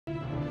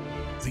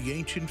the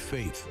ancient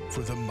faith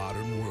for the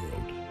modern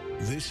world.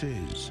 This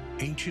is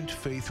Ancient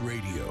Faith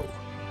Radio.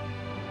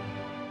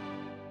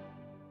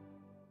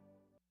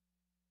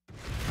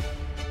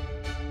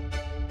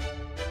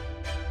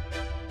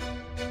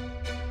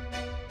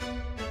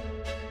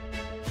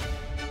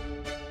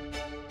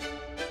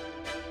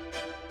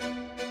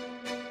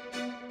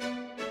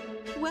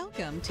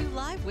 Welcome to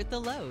Live with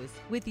the Louhs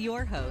with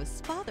your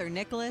hosts, Father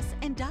Nicholas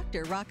and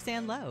Dr.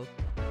 Roxanne Lowe,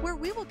 where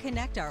we will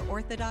connect our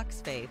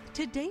Orthodox faith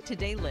to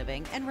day-to-day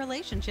living and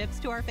relationships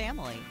to our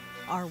family,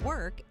 our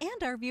work,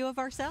 and our view of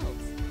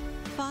ourselves.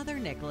 Father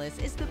Nicholas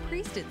is the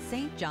priest at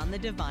St. John the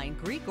Divine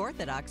Greek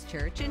Orthodox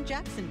Church in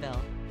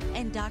Jacksonville,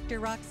 and Dr.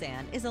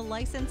 Roxanne is a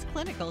licensed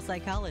clinical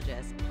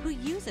psychologist who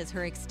uses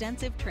her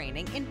extensive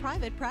training in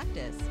private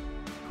practice.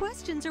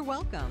 Questions are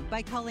welcome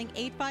by calling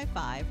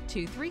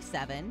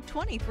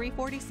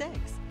 855-237-2346.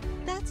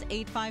 That's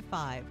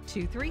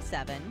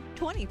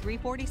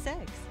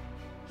 855-237-2346.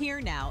 Here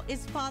now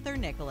is Father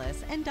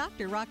Nicholas and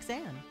Dr.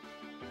 Roxanne.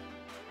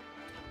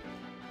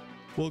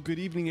 Well, good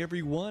evening,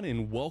 everyone,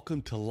 and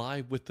welcome to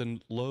Live with the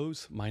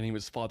Louhs. My name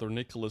is Father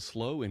Nicholas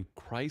Lowe, and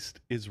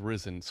Christ is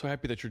risen. So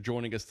happy that you're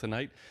joining us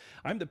tonight.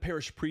 I'm the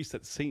parish priest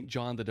at St.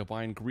 John the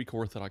Divine Greek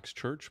Orthodox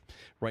Church,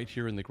 right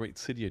here in the great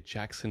city of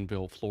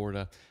Jacksonville,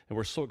 Florida. And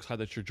we're so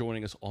excited that you're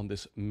joining us on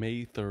this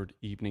May 3rd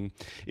evening.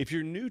 If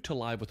you're new to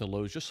Live with the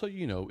Louhs, just so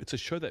you know, it's a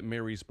show that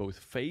marries both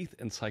faith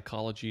and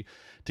psychology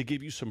to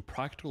give you some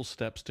practical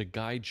steps to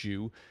guide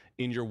you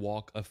in your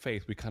walk of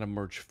faith. We kind of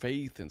merge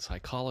faith and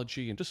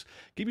psychology and just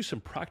give you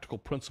some practical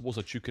principles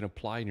that you can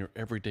apply in your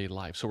everyday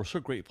life. So we're so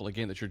grateful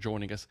again that you're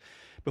joining us.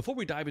 Before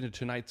we dive into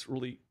tonight's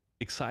really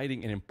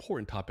exciting and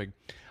important topic,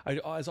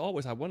 as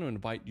always, I want to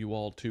invite you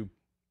all to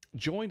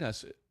join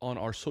us on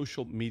our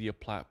social media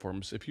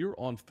platforms. If you're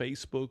on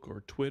Facebook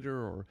or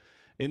Twitter or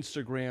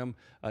Instagram,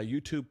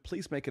 YouTube,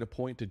 please make it a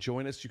point to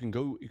join us. You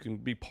can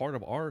be part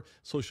of our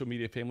social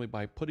media family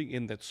by putting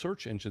in that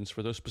search engines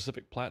for those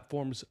specific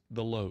platforms,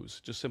 the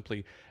Louhs, just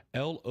simply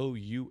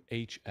Louhs.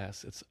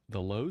 It's the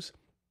Louhs.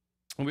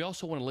 And we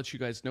also want to let you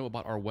guys know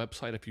about our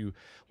website. If you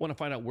want to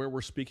find out where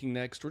we're speaking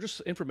next or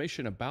just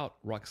information about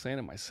Roxanne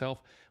and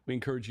myself, we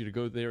encourage you to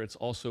go there. It's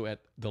also at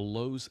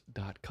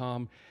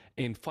thelouhs.com.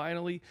 And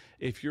finally,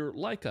 if you're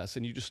like us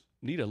and you just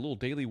need a little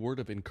daily word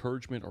of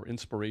encouragement or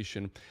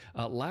inspiration,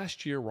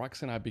 last year,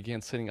 Roxanne and I began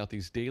sending out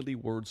these daily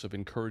words of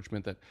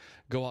encouragement that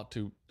go out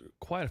to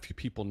quite a few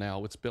people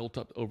now. It's built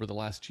up over the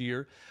last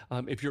year.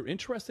 If you're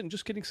interested in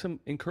just getting some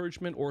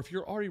encouragement, or if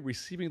you're already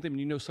receiving them and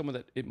you know someone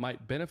that it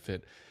might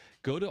benefit,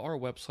 go to our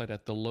website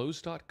at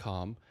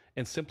thelouhs.com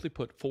and simply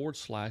put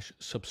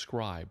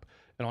 /subscribe.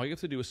 And all you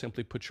have to do is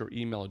simply put your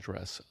email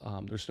address.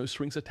 There's no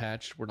strings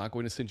attached. We're not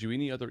going to send you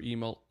any other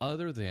email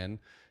other than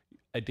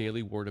a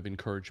daily word of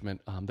encouragement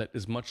that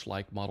is much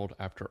like modeled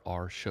after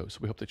our show. So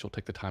we hope that you'll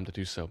take the time to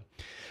do so.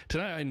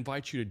 Tonight, I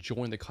invite you to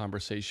join the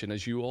conversation.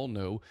 As you all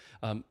know,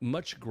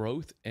 much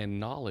growth and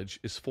knowledge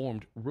is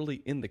formed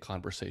really in the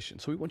conversation.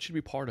 So we want you to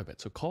be part of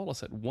it. So call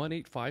us at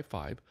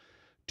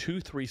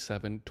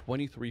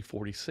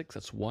 1-855-237-2346.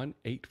 That's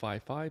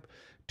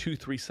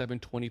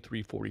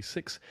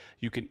 1-855-237-2346.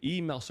 You can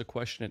email us a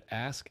question at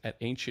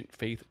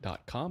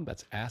ask@ancientfaith.com.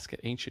 That's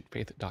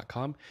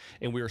ask@ancientfaith.com.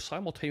 And we are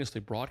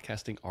simultaneously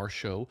broadcasting our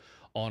show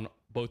on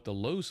both the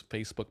Louhs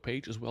Facebook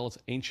page as well as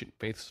Ancient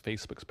Faith's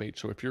Facebook page.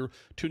 So if you're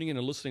tuning in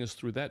and listening to us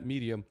through that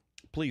medium,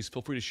 please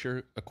feel free to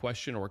share a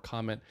question or a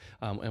comment,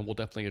 and we'll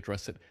definitely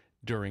address it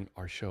during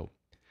our show.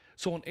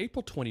 So on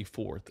April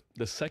 24th,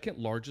 the second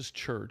largest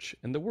church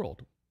in the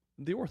world,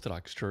 the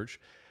Orthodox Church,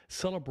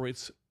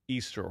 celebrates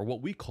Easter, or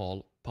what we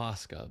call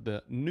Pascha,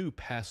 the new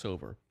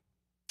Passover.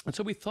 And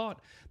so we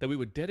thought that we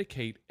would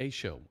dedicate a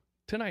show,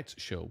 tonight's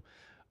show,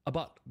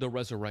 about the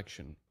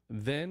resurrection,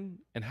 then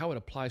and how it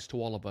applies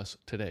to all of us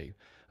today.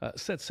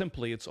 Said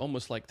simply, it's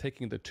almost like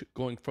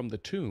going from the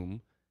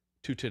tomb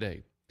to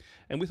today.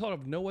 And we thought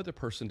of no other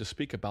person to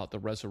speak about the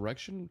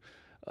resurrection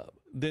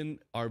than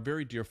our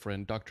very dear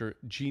friend, Dr.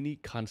 Jeannie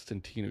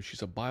Constantinou.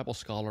 She's a Bible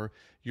scholar.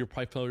 You're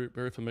probably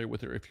very familiar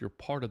with her if you're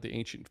part of the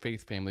Ancient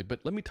Faith family.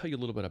 But let me tell you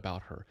a little bit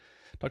about her.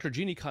 Dr.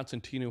 Jeannie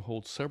Constantinou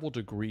holds several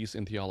degrees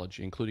in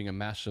theology, including a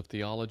Master of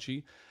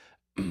Theology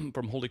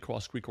from Holy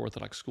Cross Greek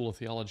Orthodox School of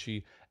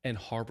Theology and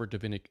Harvard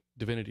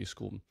Divinity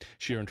School.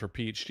 She earned her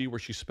PhD where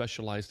she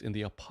specialized in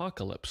the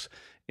Apocalypse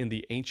in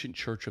the Ancient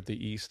Church of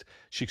the East.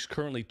 She's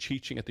currently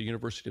teaching at the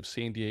University of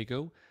San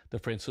Diego, the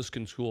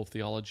Franciscan School of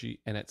Theology,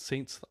 and at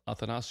St.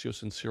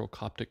 Athanasios and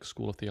Syro-Coptic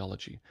School of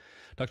Theology.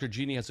 Dr.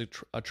 Jeannie has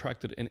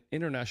attracted an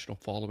international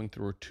following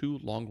through her two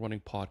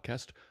long-running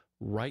podcasts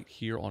right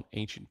here on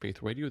Ancient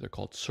Faith Radio. They're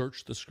called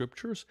Search the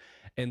Scriptures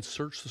and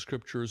Search the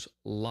Scriptures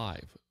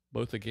Live,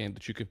 both again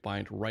that you can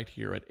find right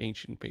here at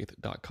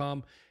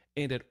ancientfaith.com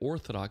and at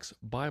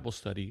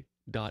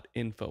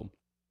orthodoxbiblestudy.info.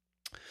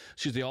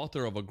 She's the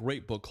author of a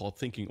great book called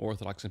Thinking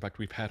Orthodox. In fact,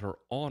 we've had her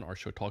on our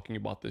show talking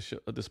about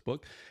this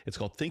book. It's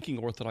called Thinking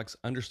Orthodox,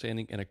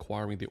 Understanding and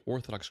Acquiring the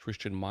Orthodox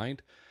Christian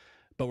Mind.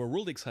 But we're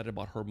really excited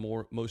about her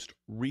most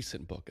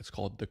recent book. It's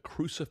called The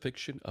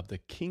Crucifixion of the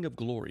King of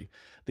Glory,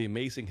 The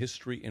Amazing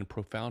History and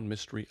Profound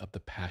Mystery of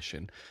the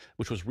Passion,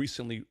 which was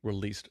recently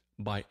released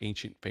by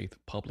Ancient Faith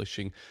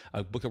Publishing,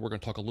 a book that we're going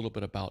to talk a little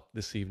bit about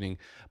this evening.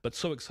 But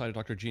so excited,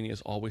 Dr. Jeannie,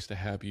 as always, to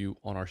have you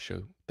on our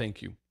show.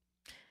 Thank you.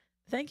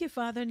 Thank you,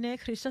 Father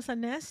Nick. Christos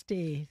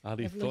Anesti.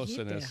 Christos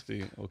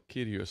Anesti. O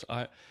Kyrios.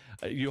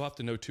 You have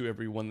to know, too,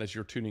 everyone, as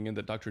you're tuning in,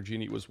 that Dr.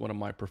 Jeannie was one of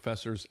my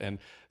professors and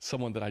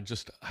someone that I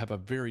just have a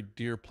very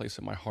dear place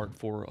in my heart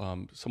for,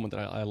 someone that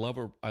I love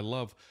her. I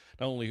love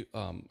not only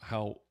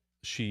how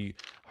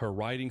her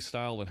writing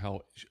style and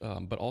how,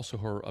 but also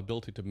her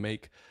ability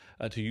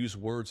to use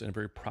words in a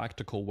very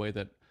practical way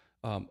that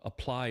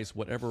applies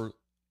whatever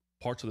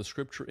parts of the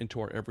scripture into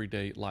our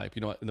everyday life.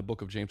 You know, in the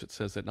book of James, it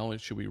says that not only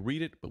should we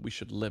read it, but we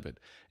should live it.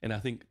 And I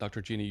think,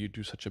 Dr. Jeannie, you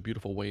do such a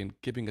beautiful way in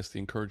giving us the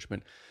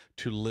encouragement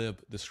to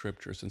live the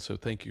scriptures. And so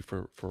thank you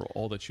for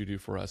all that you do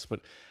for us. But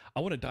I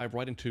want to dive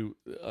right into,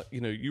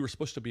 you were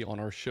supposed to be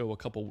on our show a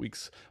couple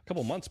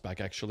months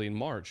back, actually, in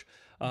March.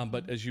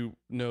 But as you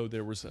know,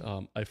 there was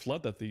a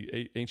flood that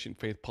the Ancient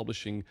Faith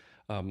Publishing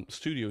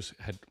studios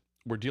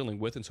were dealing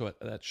with. And so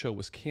that show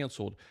was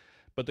canceled.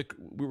 But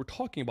we were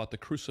talking about the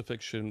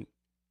crucifixion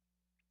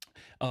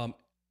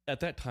at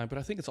that time, but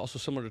I think it's also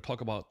similar to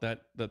talk about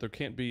that there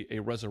can't be a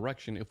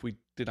resurrection if we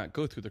did not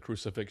go through the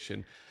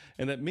crucifixion,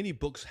 and that many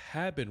books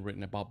have been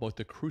written about both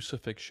the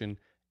crucifixion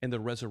and the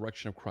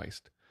resurrection of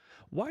Christ.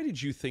 Why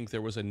did you think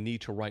there was a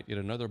need to write yet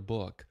another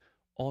book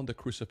on the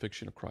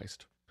crucifixion of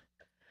Christ?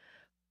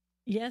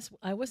 Yes,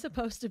 I was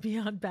supposed to be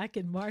on back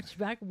in March,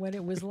 back when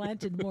it was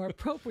Lent and more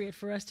appropriate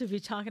for us to be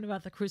talking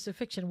about the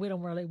crucifixion. We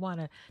don't really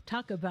want to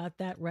talk about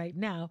that right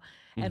now,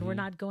 and we're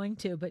not going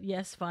to. But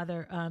yes,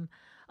 Father,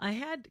 I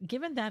had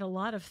given that a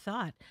lot of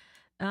thought.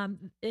 I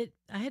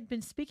had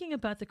been speaking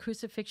about the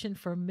crucifixion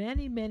for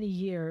many, many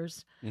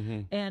years,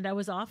 and I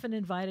was often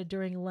invited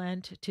during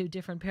Lent to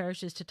different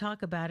parishes to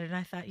talk about it. And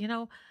I thought,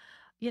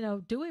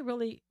 do we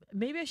really?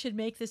 Maybe I should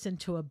make this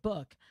into a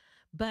book.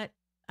 But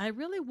I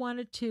really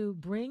wanted to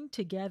bring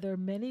together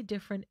many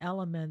different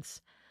elements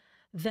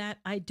that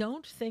I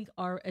don't think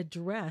are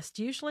addressed.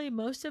 Usually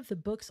most of the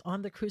books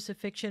on the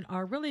crucifixion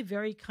are really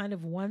very kind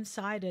of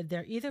one-sided.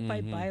 They're either by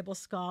Bible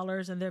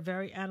scholars, and they're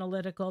very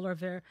analytical, or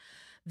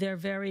they're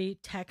very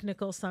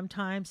technical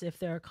sometimes if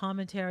they're a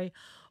commentary,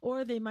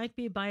 or they might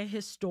be by a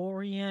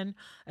historian.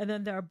 And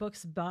then there are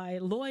books by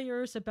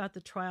lawyers about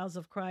the trials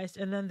of Christ.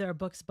 And then there are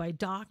books by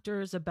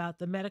doctors about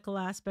the medical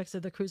aspects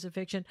of the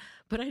crucifixion.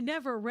 But I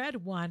never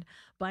read one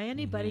by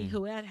anybody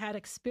who had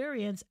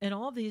experience in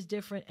all these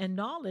different, and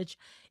knowledge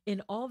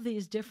in all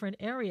these different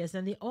areas.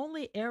 And the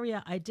only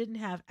area I didn't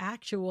have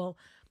actual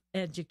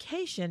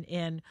education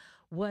in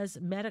was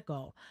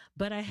medical,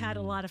 but I had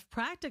a lot of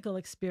practical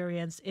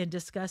experience in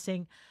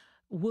discussing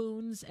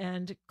wounds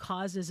and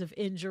causes of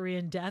injury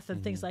and death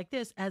and things like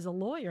this as a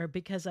lawyer,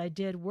 because I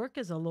did work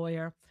as a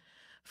lawyer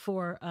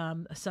for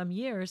some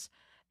years.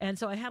 And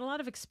so I had a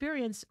lot of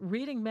experience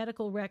reading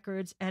medical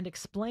records and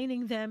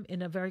explaining them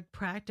in a very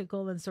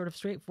practical and sort of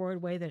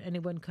straightforward way that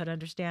anyone could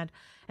understand.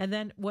 And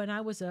then when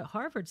I was a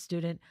Harvard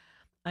student,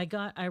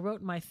 I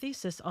wrote my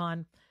thesis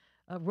on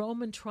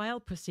Roman trial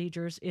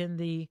procedures in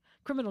the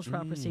criminal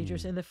trial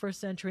procedures in the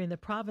first century in the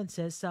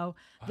provinces. So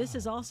this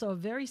is also a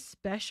very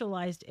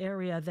specialized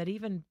area that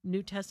even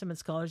New Testament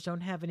scholars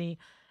don't have any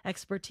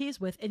expertise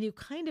with. And you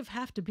kind of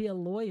have to be a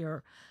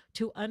lawyer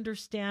to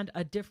understand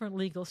a different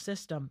legal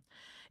system.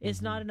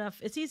 It's not enough.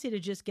 It's easy to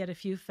just get a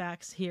few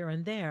facts here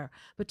and there,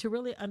 but to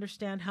really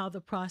understand how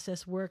the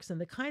process works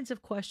and the kinds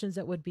of questions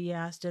that would be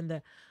asked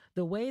and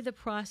the way the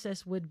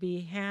process would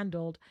be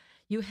handled,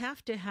 you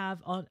have to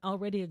have an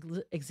already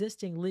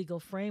existing legal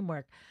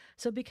framework.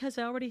 So because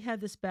I already had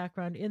this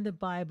background in the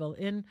Bible,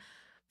 in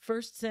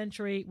first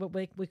century, what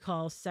we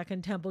call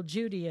Second Temple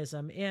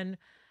Judaism, in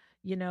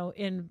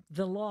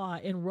the law,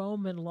 in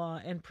Roman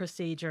law and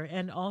procedure,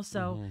 and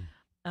also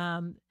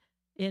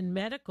in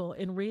medical,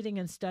 in reading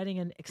and studying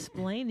and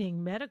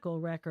explaining medical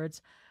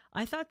records,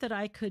 I thought that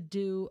I could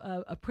do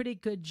a pretty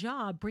good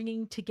job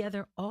bringing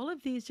together all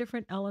of these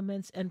different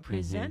elements and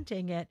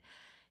presenting it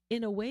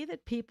in a way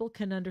that people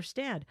can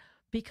understand.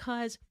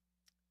 Because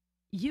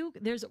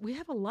we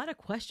have a lot of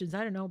questions.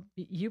 I don't know,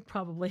 you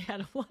probably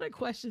had a lot of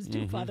questions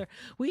too, Father.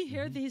 We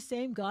hear these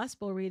same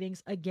gospel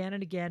readings again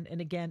and again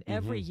and again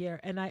every year.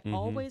 And I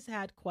always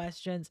had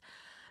questions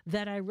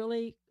that I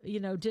really,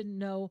 didn't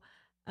know,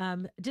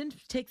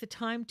 didn't take the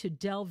time to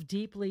delve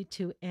deeply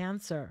to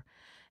answer.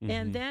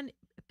 And then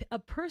a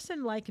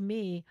person like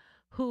me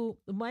who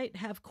might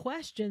have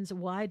questions,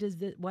 why did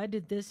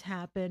this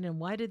happen? And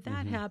why did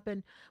that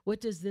happen?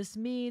 What does this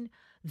mean?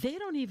 They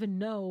don't even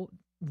know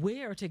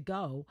where to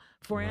go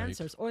for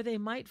answers, or they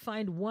might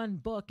find one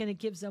book and it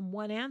gives them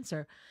one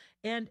answer.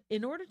 And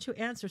in order to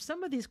answer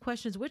some of these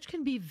questions, which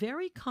can be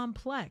very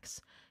complex,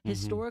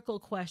 historical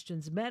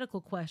questions,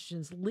 medical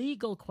questions,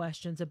 legal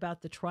questions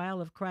about the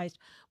trial of Christ,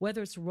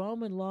 whether it's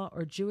Roman law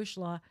or Jewish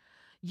law,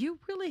 you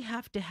really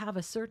have to have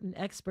a certain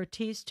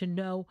expertise to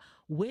know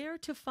where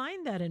to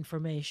find that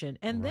information.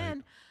 And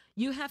then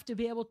you have to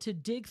be able to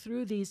dig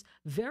through these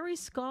very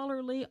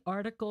scholarly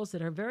articles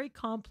that are very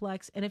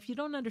complex. And if you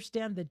don't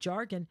understand the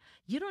jargon,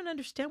 you don't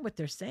understand what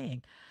they're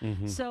saying.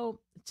 So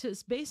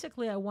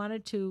basically, I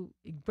wanted to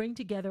bring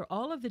together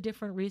all of the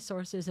different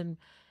resources and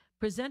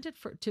present it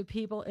to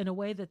people in a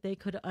way that they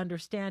could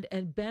understand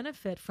and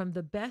benefit from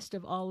the best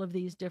of all of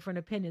these different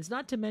opinions,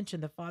 not to mention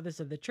the fathers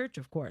of the church,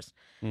 of course,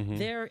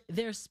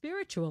 their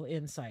spiritual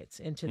insights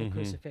into the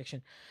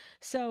crucifixion.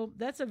 So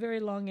that's a very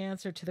long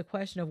answer to the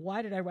question of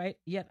why did I write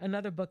yet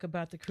another book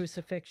about the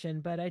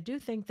crucifixion? But I do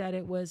think that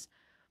it was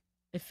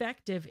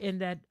effective in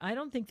that I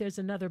don't think there's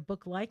another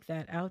book like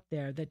that out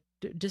there that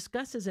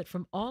discusses it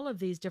from all of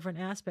these different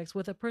aspects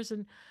by a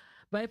person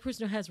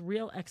who has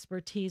real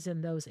expertise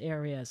in those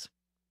areas.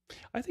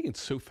 I think it's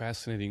so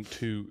fascinating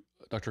too,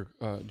 Dr.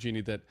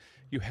 Jeannie, that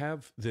you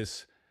have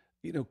this,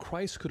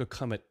 Christ could have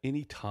come at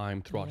any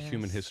time throughout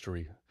human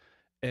history.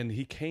 And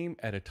he came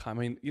at a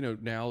time,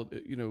 now,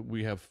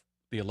 we have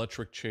the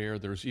electric chair.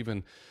 There's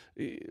even,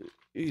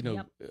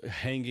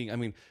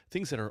 hanging.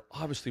 Things that are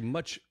obviously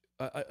much,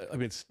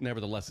 it's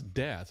nevertheless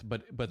death,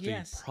 but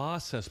the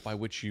process by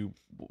which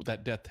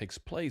that death takes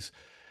place.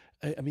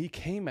 He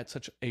came at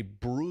such a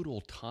brutal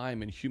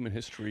time in human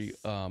history.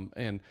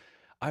 And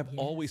I've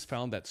always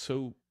found that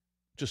so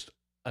just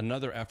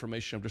another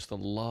affirmation of just the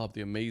love,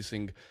 the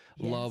amazing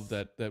love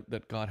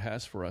that God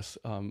has for us.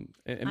 I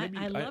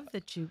love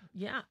that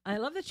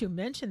you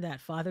mentioned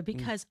that, Father,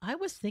 because I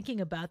was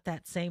thinking about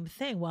that same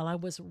thing while I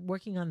was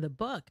working on the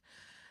book,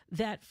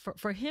 that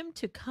for him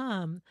to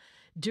come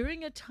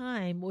during a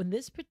time when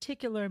this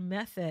particular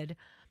method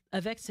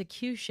of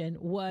execution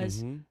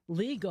was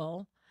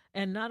legal,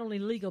 and not only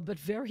legal, but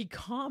very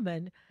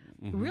common,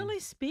 really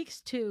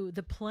speaks to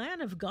the plan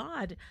of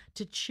God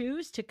to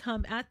choose to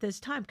come at this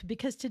time.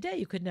 Because today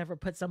you could never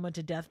put someone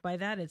to death by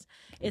that.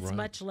 It's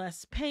much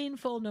less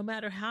painful, no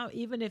matter how,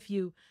 even if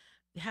you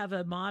have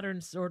a modern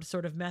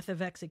sort of method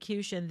of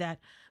execution that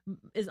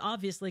is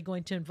obviously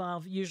going to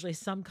involve usually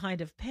some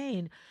kind of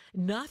pain,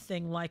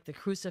 nothing like the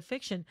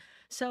crucifixion.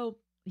 So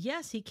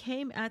yes, he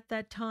came at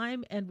that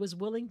time and was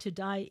willing to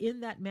die in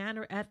that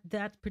manner at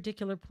that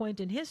particular point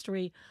in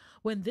history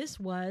when this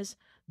was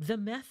the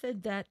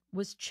method that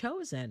was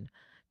chosen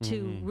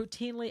to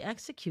routinely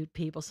execute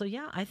people. So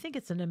yeah, I think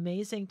it's an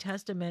amazing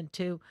testament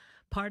to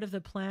part of the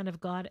plan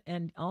of God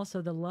and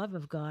also the love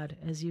of God,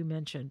 as you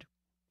mentioned.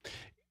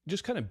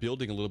 Just kind of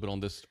building a little bit on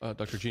this,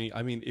 Dr. Jeannie,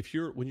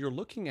 when you're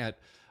looking at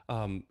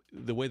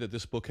the way that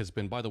this book has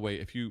been, by the way,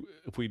 if you're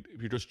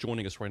just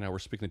joining us right now, we're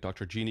speaking to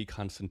Dr. Jeannie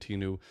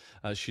Constantinou.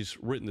 She's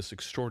written this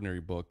extraordinary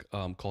book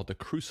called The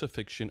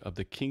Crucifixion of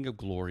the King of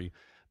Glory,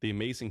 The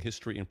Amazing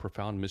History and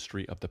Profound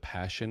Mystery of the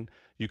Passion.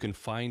 You can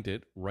find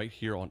it right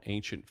here on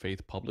Ancient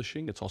Faith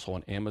Publishing. It's also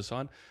on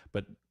Amazon,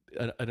 but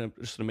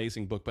just an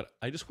amazing book. But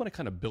I just want to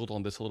kind of build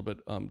on this a little bit,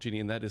 Jeannie,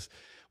 and that is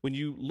when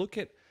you look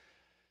at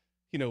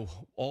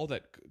all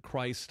that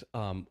Christ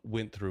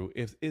went through.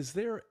 Is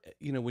there,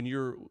 when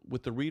you're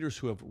with the readers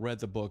who have read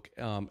the book,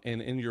 and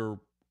in your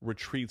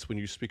retreats when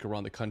you speak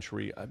around the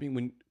country,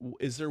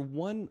 is there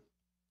one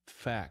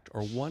fact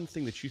or one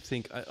thing that you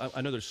think?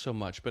 I know there's so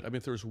much, but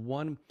if there's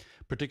one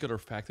particular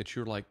fact that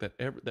you're like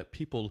that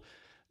people,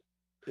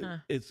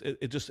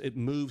 it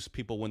moves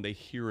people when they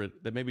hear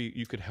it, that maybe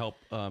you could help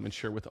and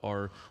share with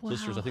our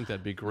listeners. I think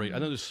that'd be great. I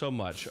know there's so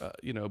much,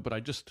 but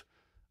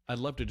I'd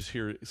love to just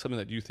hear something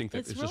that you think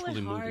that is just really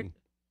moving.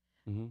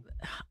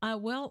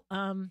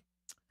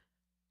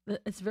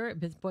 It's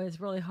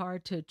really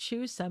hard to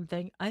choose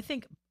something. I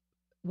think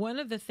one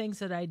of the things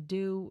that I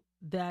do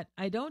that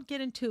I don't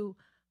get into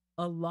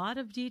a lot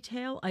of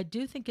detail, I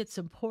do think it's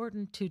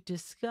important to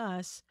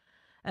discuss,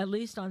 at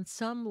least on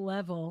some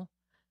level,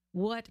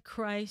 what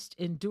Christ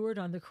endured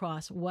on the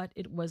cross, what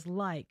it was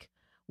like,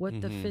 what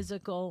the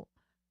physical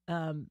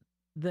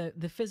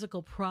the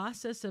physical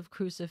process of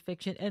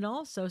crucifixion, and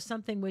also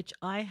something which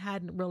I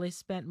hadn't really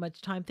spent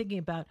much time thinking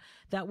about,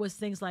 that was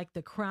things like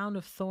the crown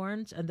of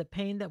thorns and the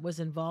pain that was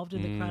involved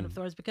in the crown of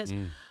thorns, because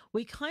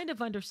we kind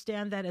of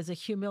understand that as a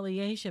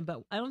humiliation,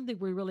 but I don't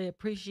think we really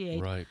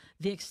appreciate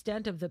the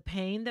extent of the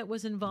pain that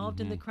was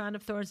involved in the crown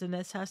of thorns, and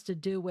this has to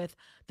do with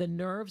the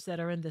nerves that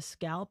are in the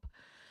scalp.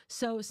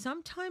 So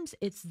sometimes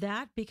it's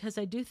that, because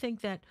I do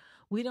think that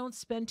we don't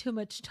spend too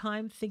much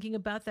time thinking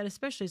about that,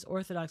 especially as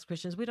Orthodox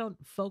Christians. We don't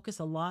focus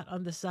a lot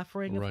on the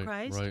suffering of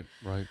Christ.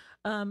 Right.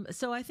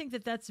 So I think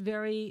that that's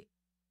very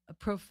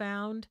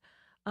profound.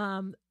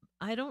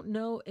 I don't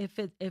know if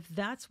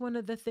that's one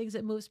of the things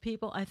that moves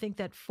people. I think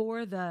that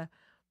for the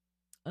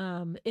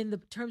in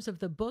the terms of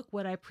the book,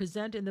 what I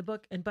present in the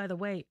book, and by the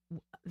way,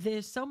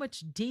 there's so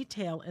much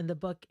detail in the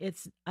book.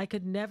 I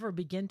could never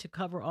begin to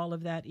cover all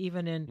of that,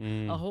 even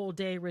in a whole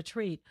day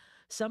retreat.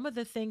 Some of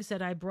the things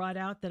that I brought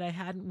out that I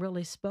hadn't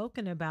really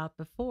spoken about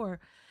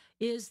before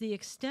is the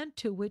extent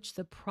to which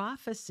the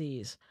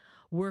prophecies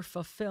were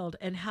fulfilled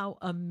and how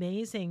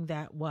amazing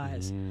that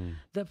was.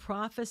 The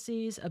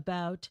prophecies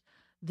about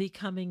the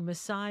coming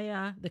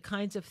Messiah, the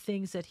kinds of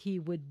things that he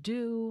would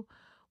do,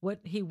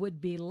 what he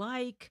would be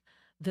like,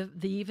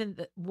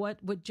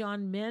 what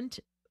John meant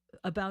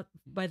about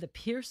by the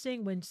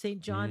piercing, when St.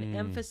 John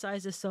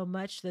emphasizes so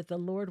much that the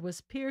Lord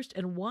was pierced,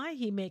 and why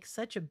he makes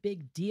such a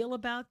big deal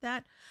about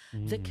that.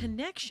 The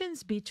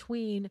connections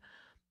between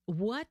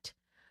what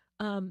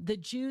the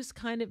Jews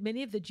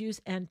many of the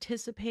Jews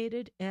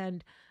anticipated,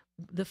 and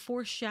the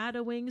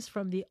foreshadowings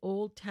from the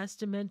Old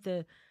Testament,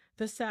 the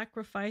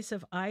sacrifice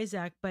of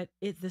Isaac. But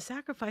the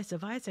sacrifice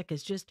of Isaac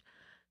is just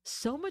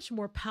so much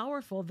more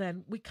powerful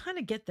than we kind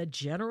of get the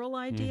general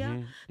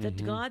idea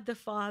that God the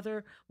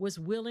Father was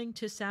willing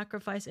to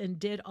sacrifice and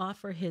did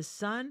offer his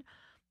son.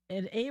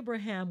 And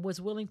Abraham was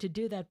willing to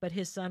do that, but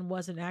his son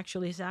wasn't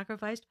actually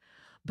sacrificed.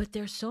 But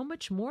there's so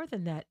much more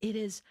than that. It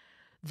is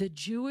the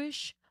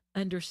Jewish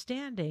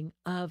understanding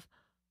of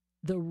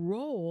the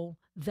role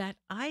that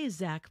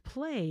Isaac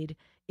played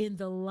in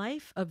the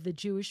life of the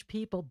Jewish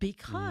people,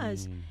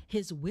 because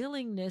his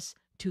willingness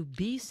to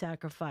be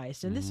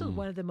sacrificed. And this is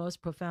one of the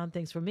most profound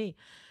things for me.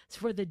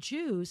 For the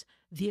Jews,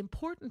 the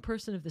important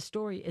person of the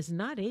story is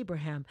not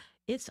Abraham,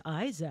 it's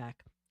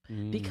Isaac,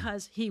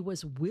 because he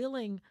was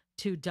willing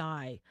to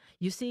die.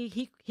 You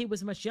see, he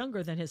was much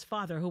younger than his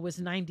father, who was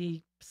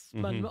 90,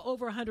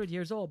 over 100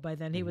 years old by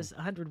then. He was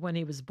 100 when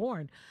he was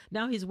born.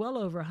 Now he's well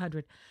over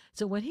 100.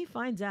 So when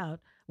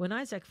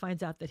Isaac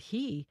finds out that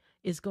he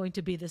is going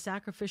to be the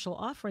sacrificial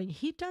offering,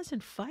 he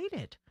doesn't fight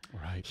it.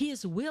 Right. He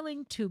is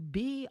willing to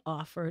be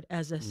offered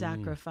as a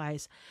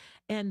sacrifice.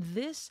 And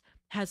this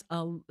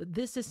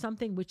is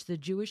something which the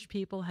Jewish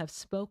people have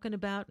spoken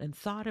about and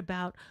thought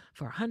about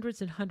for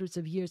hundreds and hundreds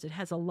of years. It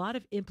has a lot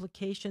of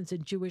implications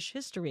in Jewish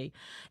history.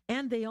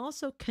 And they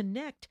also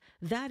connect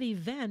that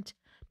event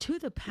to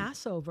the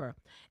Passover.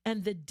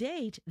 And the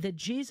date that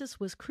Jesus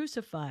was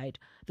crucified,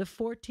 the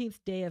 14th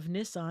day of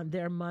Nisan,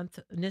 their month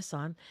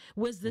Nisan,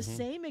 was the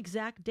same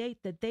exact date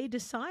that they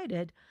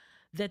determined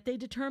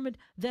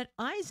that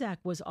Isaac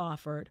was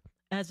offered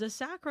as a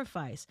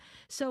sacrifice.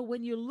 So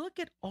when you look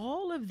at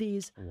all of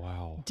these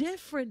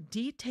different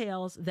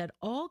details that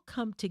all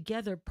come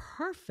together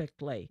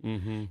perfectly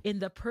in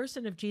the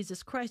person of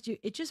Jesus Christ,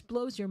 it just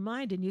blows your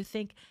mind, and you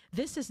think,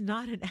 this is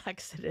not an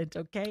accident,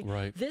 okay?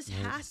 Right. This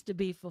has to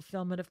be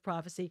fulfillment of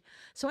prophecy.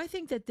 So I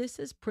think that this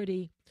is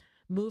pretty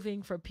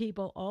moving for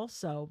people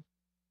also.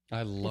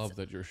 I love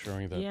that you're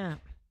sharing that. Yeah.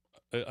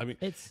 I mean,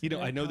 It's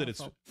I know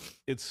powerful.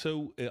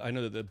 I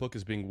know that the book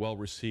is being well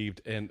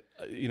received, and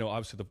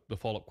obviously the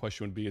follow-up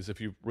question would be, is if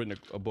you've written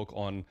a book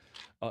on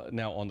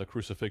now on the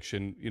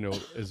crucifixion,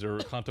 is there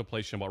a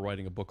contemplation about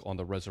writing a book on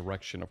the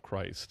resurrection of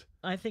Christ?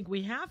 I think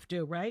we have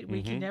to, right?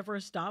 We can never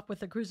stop with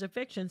the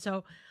crucifixion.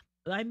 So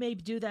I may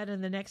do that in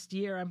the next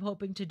year. I'm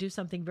hoping to do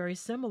something very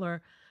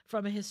similar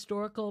from a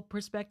historical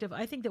perspective.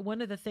 I think that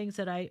one of the things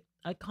that I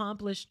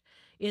accomplished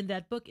in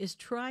that book is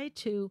try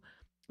to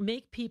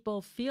make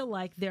people feel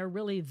like they're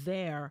really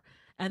there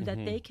and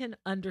that they can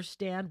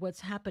understand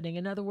what's happening.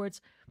 In other words,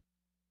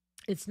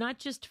 it's not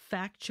just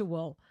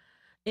factual.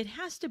 It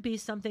has to be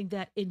something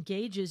that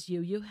engages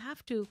you. You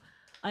have to,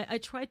 I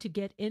try to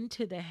get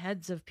into the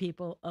heads of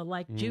people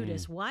like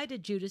Judas. Why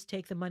did Judas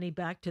take the money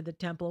back to the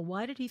temple?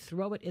 Why did he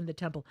throw it in the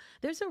temple?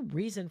 There's a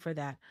reason for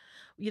that.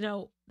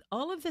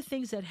 All of the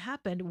things that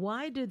happened,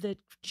 why did the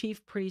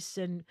chief priests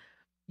and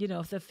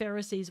the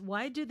Pharisees,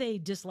 why do they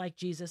dislike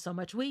Jesus so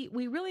much? We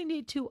really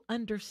need to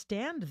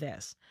understand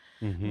this.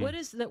 What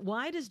is that?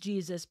 Why does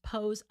Jesus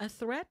pose a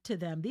threat to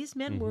them? These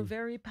men were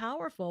very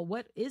powerful.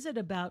 What is it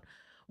about?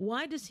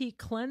 Why does he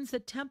cleanse the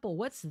temple?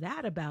 What's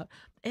that about?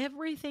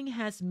 Everything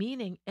has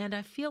meaning. And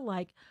I feel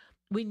like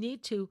we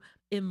need to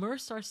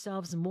immerse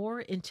ourselves more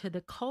into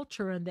the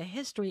culture and the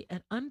history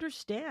and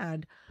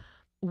understand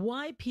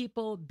why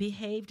people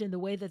behaved in the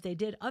way that they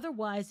did.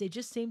 Otherwise, they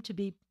just seem to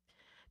be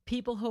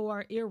people who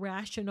are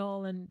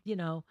irrational and,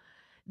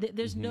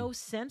 there's no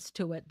sense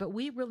to it. But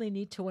we really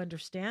need to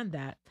understand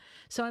that.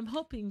 So I'm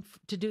hoping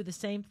to do the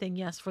same thing,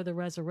 yes, for the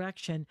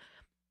resurrection,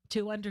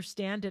 to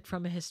understand it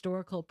from a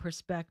historical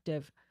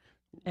perspective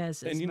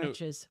as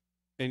much as...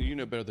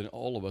 And better than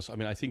all of us, I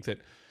mean, I think that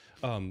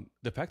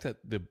the fact that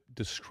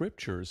the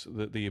scriptures,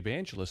 the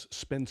evangelists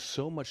spend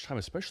so much time,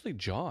 especially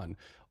John,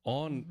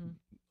 on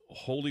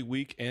Holy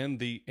Week and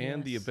the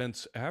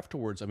events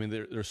afterwards. I mean,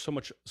 there's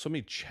so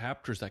many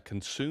chapters that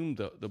consume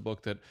the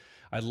book, that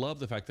I love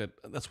the fact that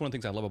that's one of the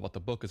things I love about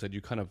the book, is that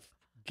you kind of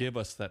give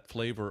us that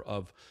flavor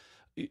of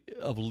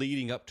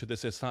leading up to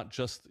this. It's not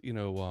just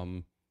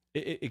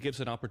it gives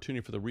an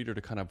opportunity for the reader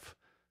to kind of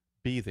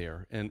be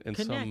there and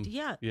connect.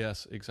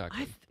 Yes,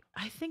 exactly.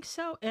 I think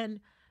so. And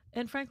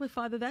frankly,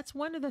 Father, that's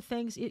one of the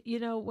things.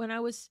 When I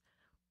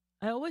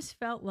always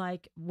felt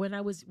like when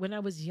I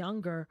was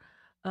younger.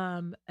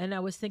 And I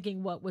was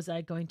thinking, what was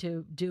I going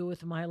to do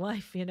with my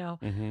life,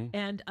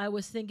 And I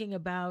was thinking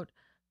about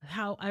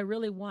how I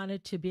really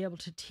wanted to be able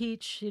to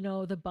teach,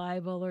 the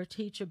Bible, or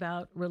teach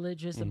about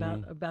religious,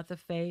 about the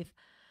faith.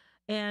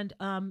 And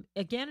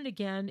again and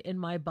again in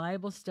my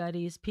Bible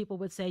studies, people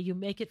would say, you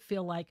make it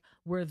feel like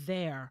we're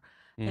there.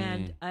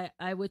 And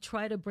I would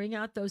try to bring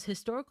out those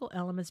historical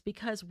elements,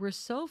 because we're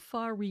so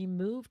far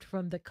removed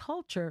from the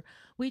culture,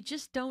 we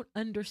just don't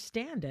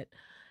understand it.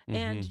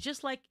 And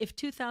just like if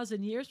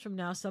 2,000 years from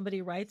now,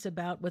 somebody writes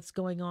about what's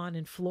going on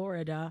in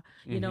Florida,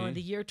 in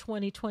the year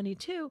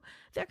 2022,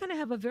 they're going to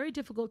have a very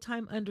difficult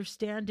time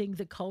understanding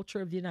the culture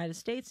of the United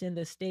States in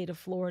the state of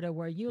Florida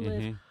where you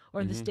live,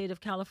 or in the state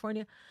of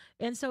California.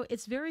 And so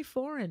it's very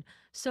foreign.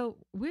 So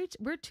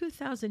we're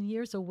 2,000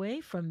 years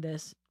away from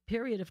this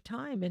period of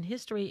time in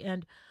history,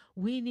 and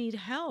we need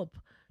help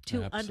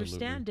to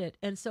understand it.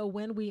 And so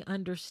when we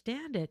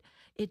understand it,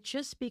 it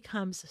just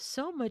becomes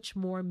so much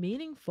more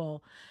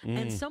meaningful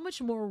and so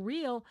much more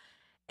real.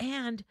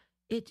 And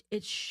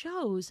it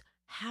shows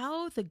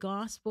how the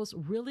Gospels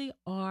really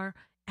are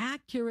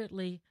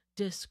accurately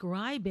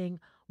describing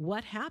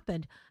what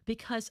happened,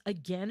 because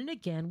again and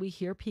again we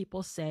hear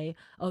people say,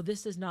 oh,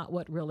 this is not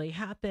what really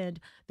happened.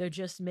 They're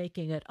just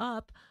making it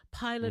up.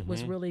 Pilate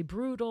was really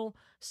brutal.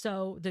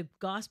 So the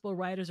gospel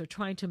writers are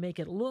trying to make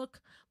it look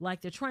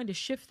like they're trying to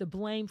shift the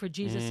blame for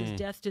Jesus'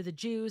 death to the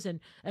Jews. And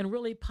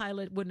really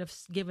Pilate wouldn't have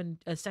given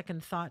a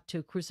second thought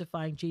to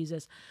crucifying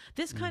Jesus.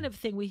 This kind of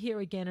thing we hear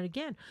again and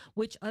again,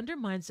 which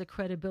undermines the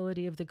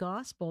credibility of the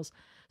Gospels.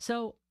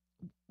 So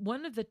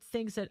one of the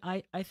things that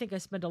I think I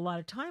spent a lot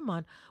of time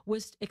on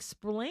was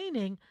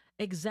explaining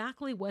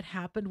exactly what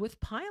happened with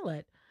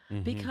Pilate,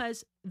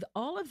 because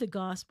all of the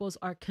Gospels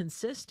are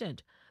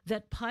consistent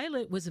that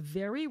Pilate was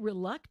very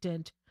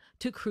reluctant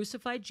to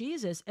crucify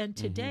Jesus. And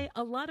today,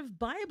 a lot of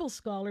Bible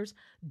scholars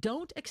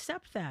don't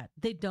accept that.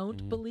 They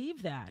don't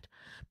believe that,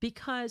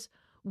 because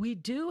we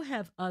do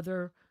have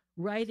other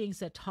writings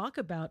that talk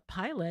about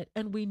Pilate,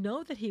 and we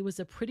know that he was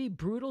a pretty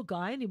brutal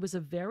guy, and he was a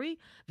very,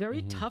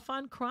 very tough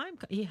on crime.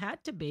 He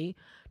had to be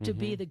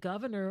the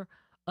governor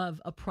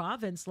of a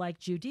province like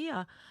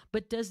Judea.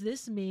 But does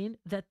this mean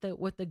that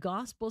what the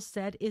gospel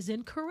said is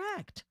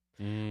incorrect?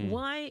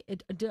 Why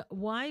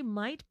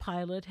might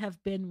Pilate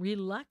have been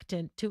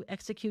reluctant to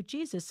execute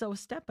Jesus? So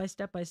step by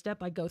step by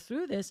step, I go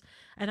through this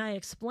and I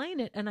explain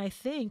it, and I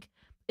think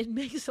it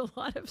makes a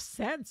lot of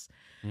sense.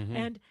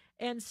 And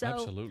so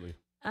Absolutely.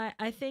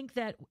 I think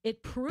that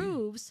it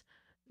proves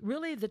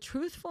really the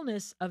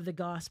truthfulness of the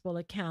gospel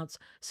accounts.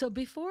 So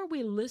before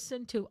we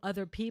listen to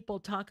other people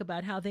talk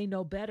about how they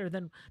know better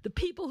than the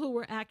people who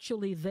were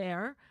actually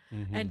there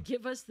and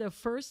give us the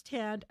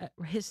firsthand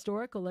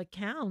historical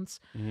accounts,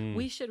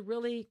 we should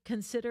really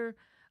consider,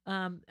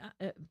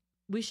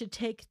 we should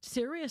take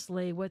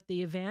seriously what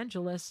the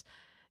evangelists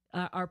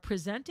are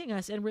presenting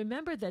us, and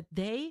remember that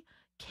they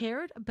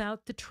cared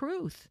about the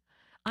truth.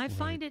 I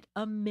find it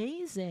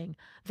amazing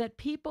that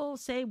people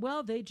say,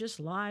 well, they just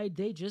lied,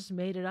 they just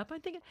made it up. I'm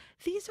thinking,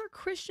 these are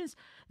Christians.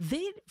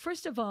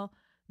 First of all,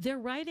 they're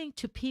writing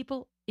to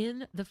people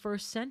in the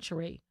first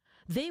century.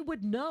 They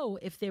would know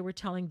if they were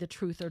telling the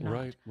truth or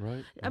not.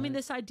 Right. I mean,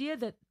 this idea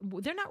that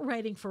they're not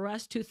writing for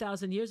us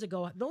 2,000 years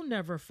ago. They'll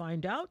never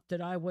find out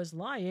that I was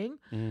lying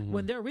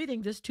when they're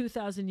reading this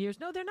 2,000 years.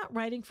 No, they're not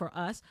writing for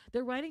us.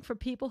 They're writing for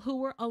people who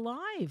were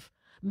alive.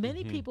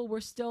 Many people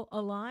were still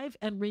alive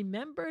and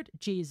remembered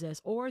Jesus,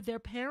 or their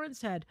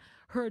parents had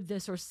heard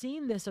this or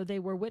seen this, or they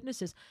were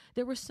witnesses.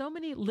 There were so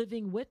many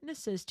living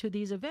witnesses to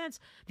these events.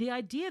 The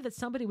idea that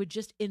somebody would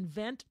just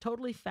invent,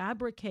 totally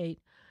fabricate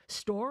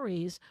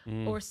stories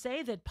or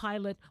say that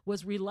Pilate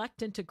was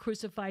reluctant to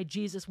crucify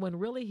Jesus when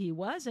really he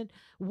wasn't,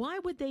 why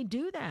would they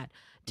do that?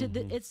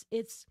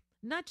 It's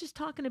not just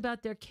talking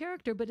about their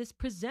character, but it's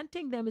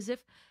presenting them as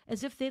if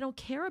they don't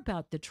care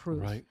about the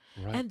truth. Right.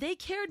 And they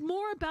cared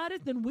more about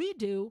it than we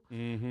do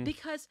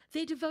because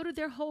they devoted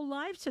their whole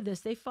lives to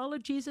this. They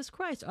followed Jesus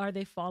Christ. Are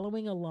they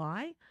following a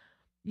lie?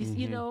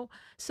 You know,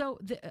 so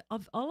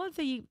of all of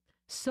the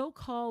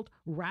so-called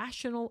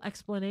rational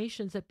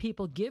explanations that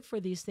people give for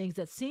these things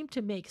that seem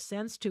to make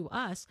sense to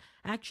us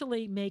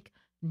actually make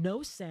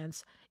no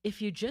sense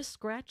if you just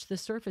scratch the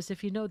surface.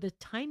 If you know the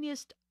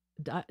tiniest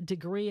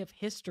degree of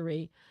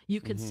history,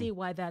 you can see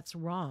why that's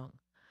wrong.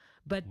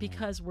 But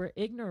because we're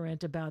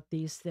ignorant about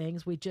these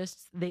things,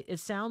 it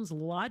sounds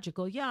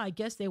logical. Yeah, I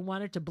guess they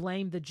wanted to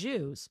blame the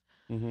Jews.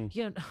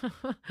 You know,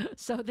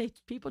 so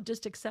people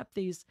just accept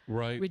these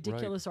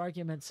ridiculous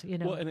arguments. You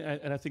know, well,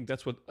 and I think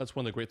that's one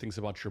of the great things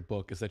about your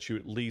book is that you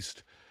at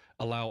least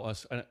allow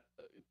us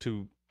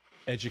to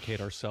educate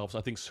ourselves.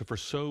 I think for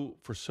so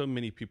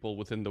many people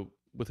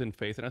within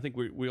faith, and I think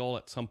we all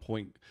at some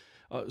point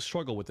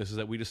struggle with this, is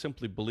that we just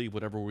simply believe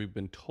whatever we've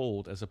been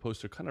told as opposed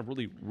to kind of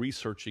really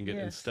researching it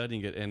and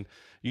studying it. And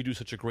you do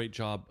such a great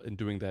job in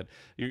doing that.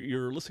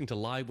 You're listening to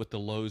Live with the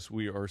Louhs.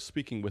 We are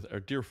speaking with our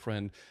dear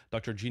friend,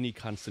 Dr. Jeannie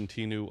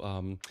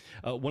Constantinou.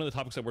 One of the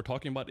topics that we're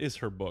talking about is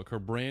her book, her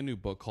brand new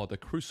book called The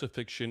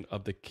Crucifixion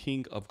of the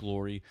King of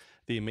Glory,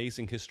 The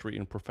Amazing History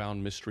and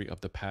Profound Mystery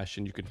of the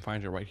Passion. You can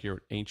find it right here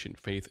at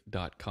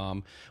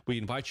ancientfaith.com. We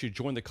invite you to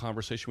join the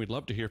conversation. We'd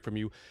love to hear from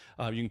you.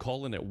 You can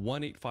call in at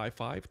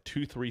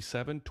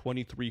 1-855-237-2346.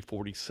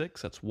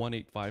 That's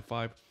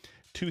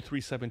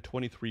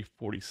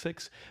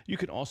 1-855-237-2346. You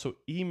can also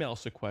email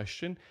us a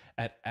question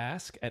at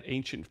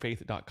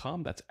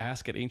ask@ancientfaith.com. That's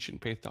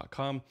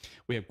ask@ancientfaith.com.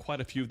 We have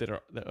quite a few that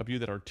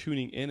are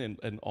tuning in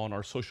and on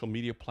our social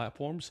media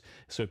platforms.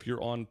 So if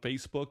you're on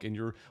Facebook and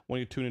you're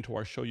wanting to tune into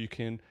our show, you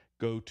can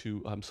go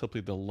to simply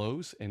the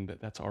Louhs, and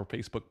that's our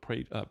Facebook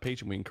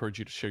page, and we encourage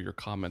you to share your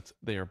comments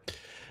there.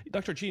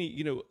 Dr.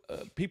 Jeannie,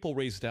 people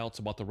raise doubts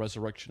about the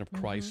resurrection of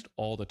Christ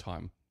all the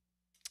time.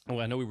 Well,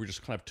 I know we were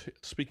just kind of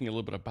speaking a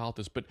little bit about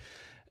this, but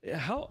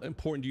how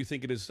important do you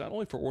think it is, not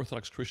only for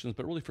Orthodox Christians,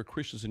 but really for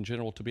Christians in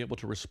general, to be able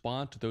to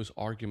respond to those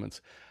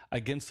arguments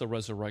against the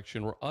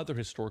resurrection or other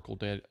historical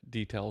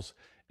details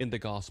in the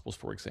Gospels,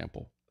 for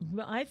example?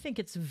 I think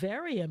it's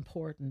very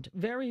important,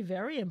 very,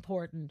 very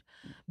important,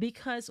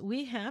 because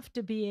we have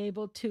to be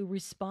able to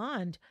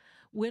respond.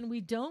 When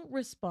we don't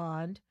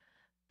respond,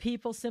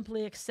 people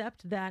simply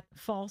accept that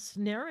false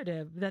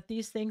narrative that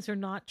these things are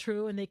not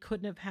true and they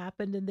couldn't have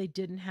happened and they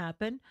didn't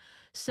happen.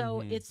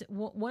 So it's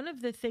one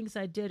of the things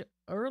I did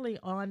early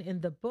on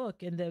in the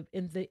book, in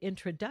the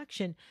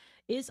introduction,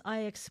 is I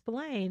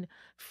explain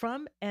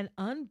from an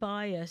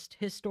unbiased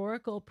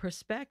historical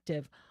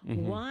perspective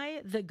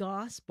why the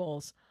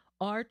Gospels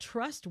are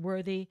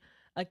trustworthy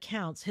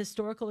accounts,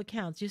 historical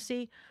accounts. You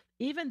see,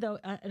 even though,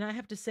 and I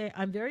have to say,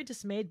 I'm very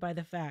dismayed by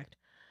the fact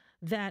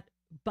that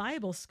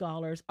Bible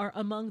scholars are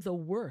among the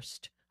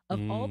worst of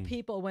all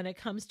people when it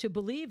comes to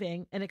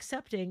believing and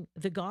accepting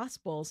the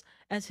Gospels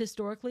as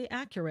historically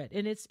accurate.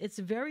 And it's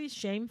very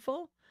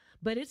shameful,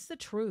 but it's the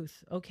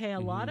truth, okay?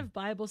 A lot of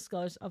Bible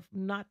scholars, of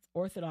not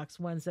Orthodox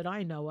ones that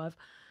I know of,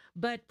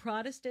 but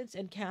Protestants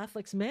and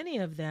Catholics, many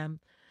of them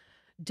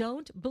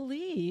don't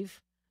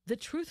believe the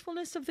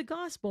truthfulness of the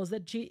Gospels,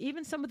 that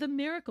even some of the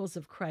miracles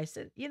of Christ,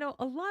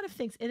 a lot of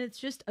things. And it's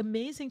just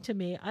amazing to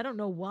me. I don't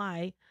know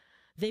why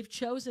they've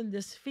chosen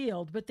this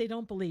field, but they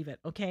don't believe it,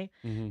 okay?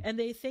 And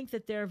they think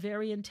that they're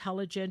very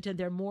intelligent and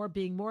they're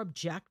being more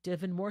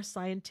objective and more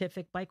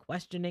scientific by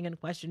questioning and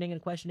questioning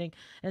and questioning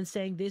and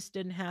saying this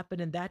didn't happen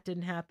and that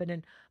didn't happen.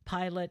 And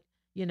Pilate,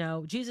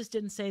 Jesus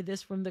didn't say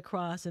this from the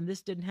cross and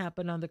this didn't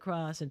happen on the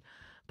cross. And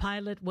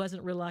Pilate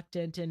wasn't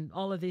reluctant and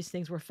all of these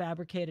things were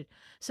fabricated.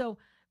 So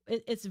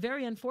it's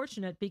very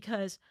unfortunate,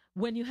 because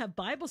when you have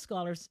Bible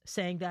scholars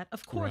saying that,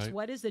 of course,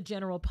 what is the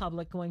general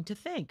public going to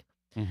think?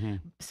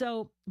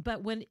 So,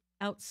 but when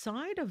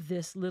outside of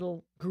this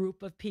little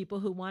group of people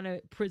who want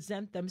to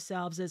present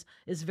themselves as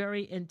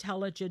very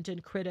intelligent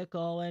and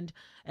critical and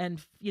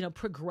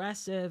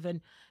progressive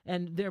and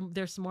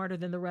they're smarter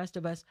than the rest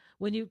of us,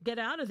 when you get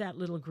out of that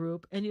little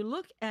group and you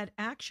look at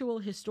actual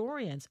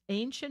historians,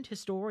 ancient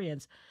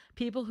historians,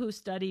 people who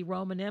study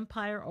Roman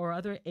Empire or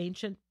other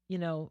ancient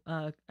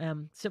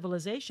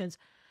civilizations,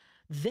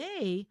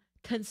 they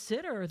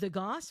consider the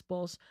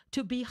Gospels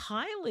to be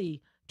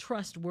highly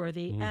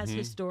trustworthy as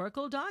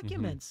historical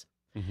documents.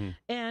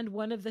 And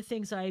one of the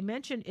things I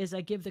mentioned is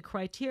I give the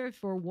criteria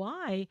for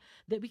why,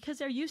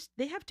 because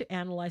they have to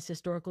analyze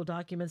historical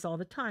documents all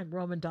the time,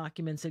 Roman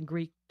documents and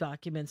Greek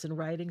documents and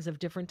writings of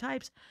different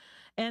types,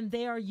 and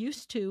they are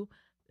used to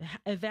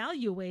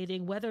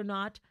evaluating whether or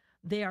not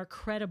they are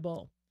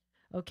credible.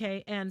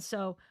 Okay, and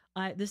so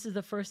this is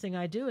the first thing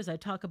I do, is I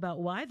talk about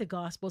why the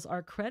Gospels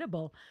are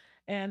credible.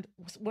 And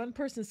one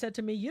person said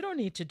to me, you don't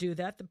need to do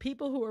that. The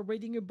people who are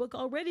reading your book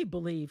already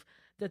believe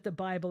that the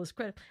Bible is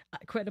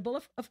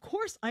credible. Of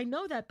course, I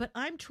know that, but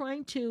I'm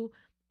trying to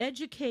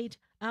educate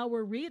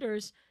our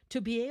readers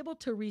to be able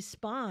to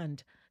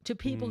respond to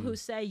people who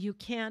say you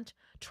can't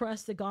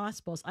trust the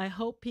Gospels. I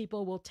hope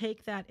people will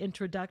take that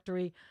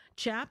introductory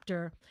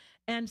chapter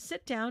and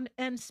sit down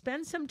and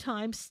spend some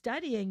time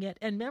studying it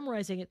and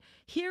memorizing it.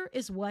 Here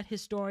is what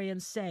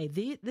historians say.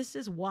 This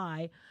is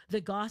why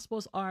the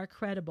Gospels are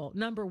credible.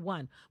 Number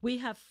one, we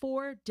have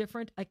 4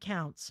 different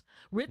accounts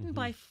written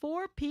by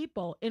 4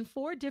 people in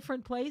 4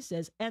 different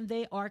places, and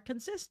they are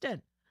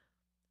consistent.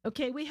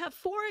 Okay, we have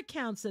 4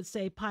 accounts that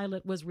say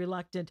Pilate was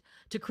reluctant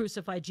to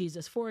crucify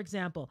Jesus, for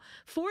example.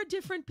 4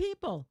 different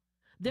people.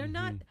 They're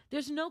not,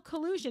 there's no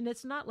collusion.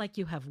 It's not like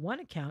you have one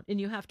account and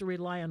you have to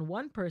rely on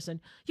one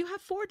person. You have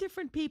 4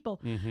 different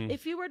people.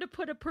 If you were to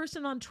put a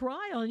person on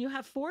trial and you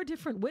have 4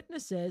 different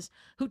witnesses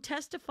who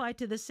testify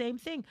to the same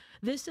thing,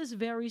 this is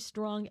very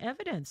strong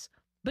evidence.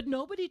 But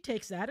nobody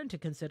takes that into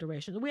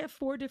consideration. We have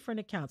 4 different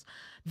accounts.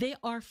 They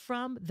are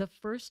from the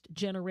first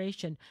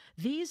generation.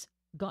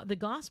 The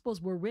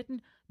Gospels were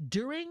written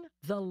during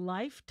the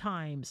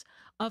lifetimes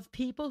of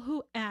people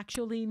who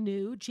actually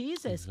knew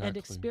Jesus and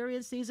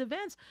experienced these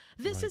events.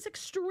 This is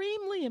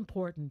extremely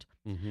important.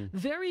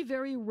 Very,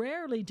 very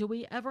rarely do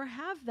we ever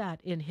have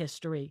that in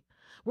history,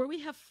 where we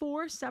have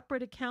 4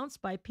 separate accounts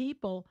by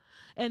people,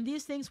 and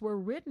these things were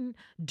written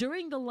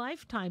during the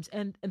lifetimes.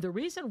 And the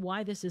reason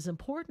why this is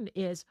important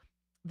is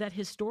that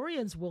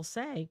historians will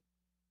say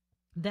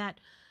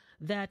that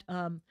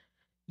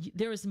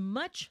there is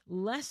much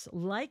less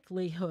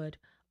likelihood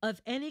of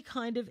any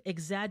kind of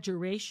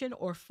exaggeration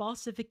or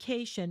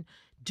falsification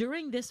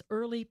during this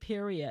early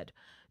period,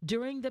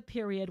 during the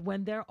period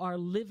when there are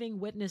living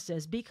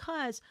witnesses,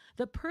 because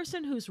the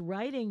person who's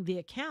writing the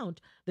account,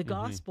 the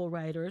gospel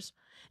writers,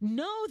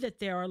 know that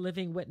there are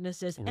living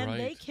witnesses and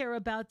they care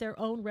about their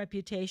own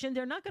reputation.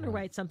 They're not going to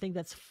write something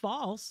that's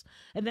false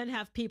and then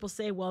have people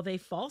say, well, they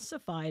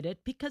falsified it,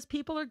 because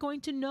people are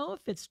going to know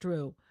if it's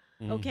true.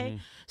 Okay.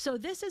 So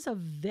this is a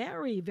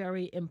very,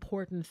 very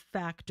important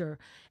factor.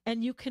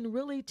 And you can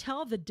really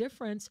tell the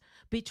difference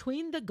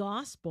between the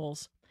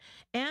Gospels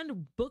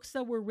and books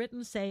that were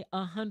written, say,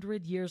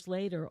 100 years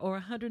later or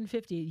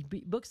 150,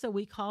 books that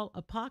we call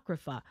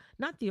Apocrypha,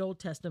 not the Old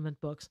Testament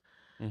books.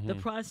 The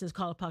Protestants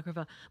call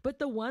Apocrypha, but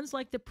the ones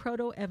like the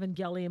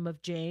Proto-Evangelium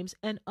of James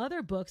and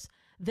other books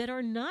that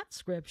are not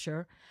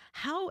scripture,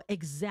 how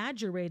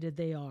exaggerated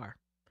they are.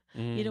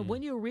 You know,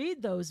 when you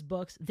read those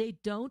books, they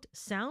don't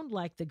sound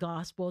like the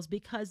Gospels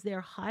because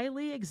they're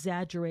highly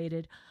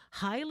exaggerated,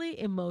 highly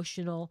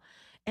emotional,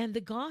 and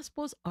the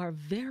Gospels are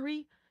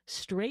very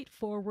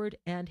straightforward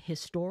and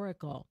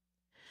historical.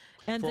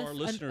 And for our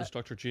listeners,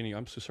 Dr. Jeannie,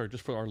 I'm so sorry,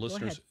 just for our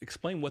listeners,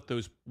 explain what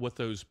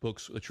those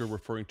books that you're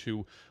referring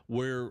to,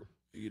 where,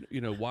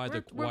 why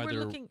we're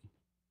looking.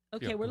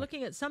 Okay, we're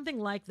looking at something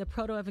like the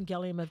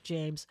Proto-Evangelium of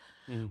James,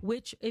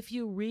 which, if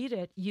you read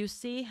it, you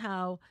see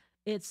how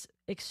it's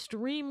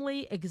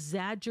extremely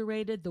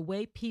exaggerated, the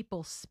way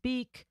people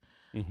speak.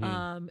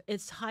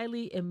 It's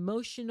highly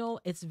emotional.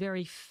 It's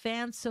very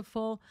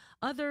fanciful.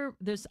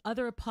 There's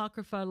other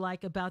apocrypha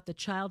like about the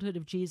childhood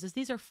of Jesus.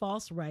 These are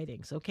false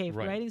writings, okay?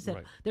 Writings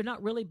that they're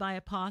not really by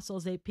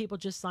apostles. People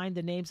just signed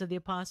the names of the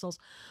apostles,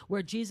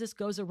 where Jesus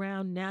goes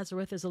around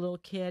Nazareth as a little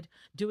kid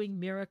doing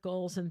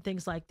miracles and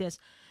things like this.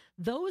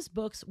 Those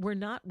books were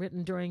not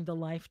written during the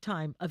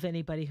lifetime of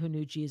anybody who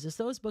knew Jesus.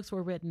 Those books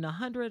were written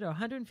 100 or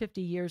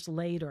 150 years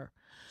later.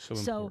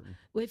 So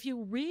if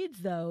you read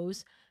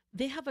those,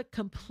 they have a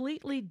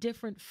completely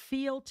different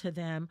feel to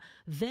them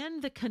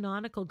than the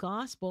canonical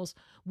Gospels,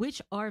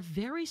 which are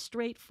very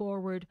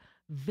straightforward,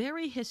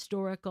 very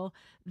historical.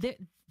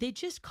 They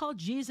just call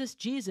Jesus,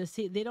 Jesus.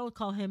 They don't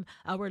call him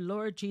our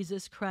Lord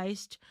Jesus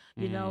Christ,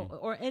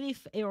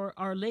 or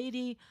Our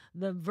Lady,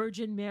 the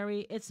Virgin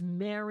Mary. It's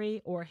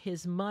Mary or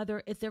his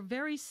mother. They're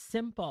very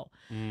simple,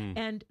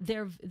 and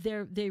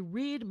they're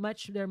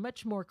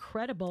much more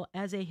credible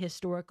as a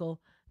historical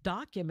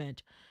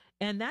document,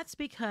 and that's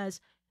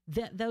because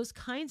those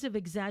kinds of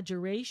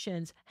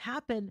exaggerations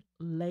happen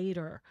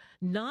later,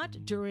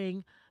 not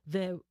during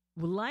the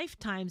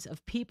lifetimes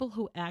of people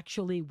who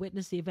actually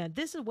witness the event.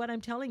 This is what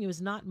I'm telling you is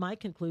not my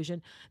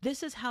conclusion.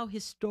 This is how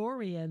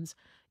historians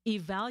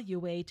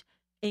evaluate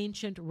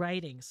ancient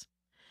writings.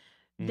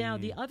 Now,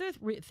 the other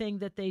thing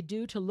that they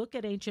do to look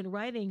at ancient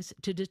writings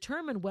to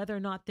determine whether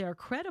or not they're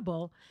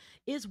credible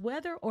is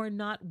whether or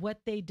not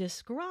what they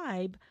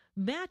describe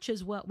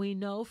matches what we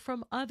know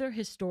from other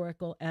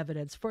historical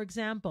evidence. For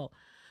example,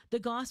 the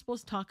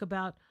Gospels talk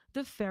about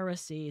the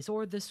Pharisees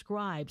or the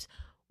scribes.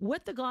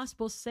 What the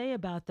Gospels say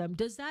about them,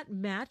 does that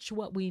match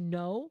what we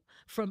know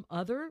from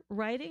other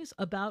writings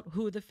about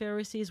who the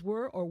Pharisees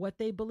were or what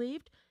they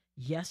believed?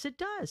 Yes, it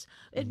does.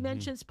 It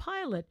mentions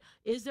Pilate.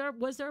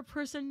 Was there a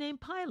person named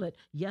Pilate?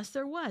 Yes,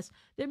 there was.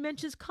 It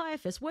mentions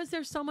Caiaphas. Was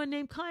there someone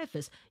named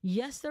Caiaphas?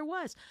 Yes, there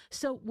was.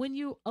 So when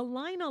you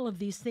align all of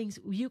these things,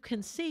 you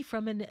can see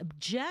from an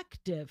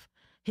objective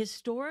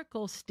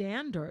historical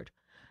standard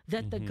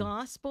that the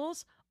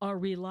Gospels are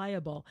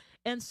reliable.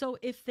 And so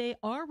if they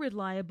are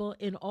reliable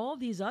in all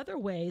these other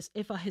ways,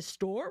 if a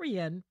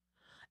historian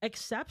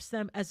accepts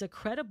them as a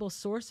credible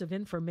source of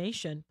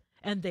information,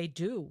 and they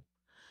do,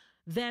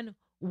 then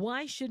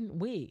why shouldn't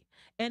we?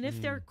 And if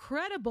they're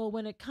credible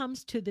when it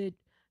comes to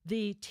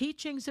the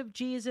teachings of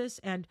Jesus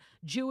and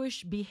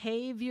Jewish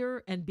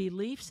behavior and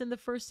beliefs in the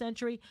first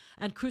century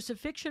and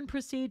crucifixion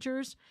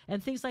procedures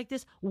and things like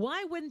this,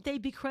 why wouldn't they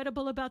be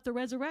credible about the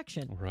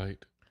resurrection?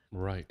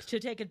 Right. To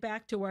take it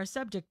back to our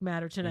subject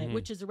matter tonight,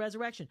 which is the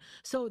resurrection.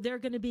 So they're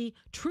going to be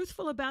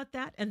truthful about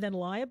that and then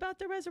lie about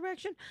the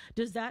resurrection?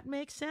 Does that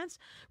make sense?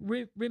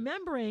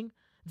 Remembering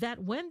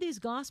that when these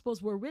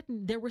Gospels were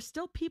written, there were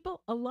still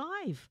people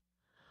alive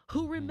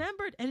who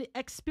remembered and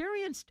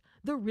experienced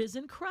the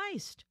risen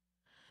Christ.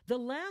 The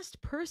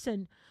last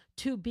person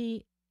to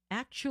be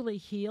actually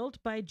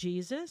healed by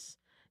Jesus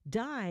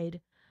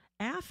died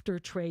after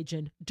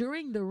Trajan,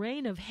 during the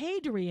reign of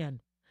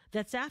Hadrian.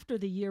 That's after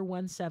the year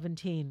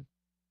 117.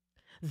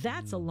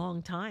 That's a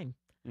long time.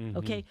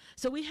 Okay,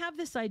 so we have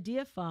this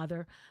idea,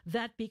 Father,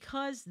 that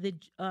because the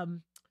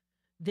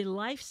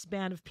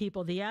lifespan of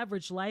people, the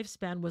average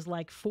lifespan was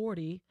like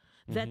 40,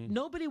 that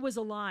nobody was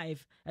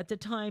alive at the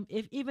time,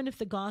 even if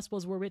the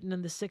Gospels were written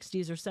in the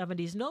 60s or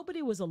 70s,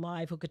 nobody was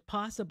alive who could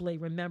possibly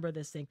remember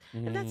this thing.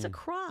 And that's a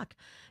crock.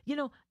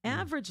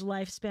 Average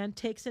lifespan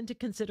takes into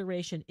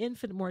consideration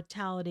infant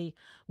mortality,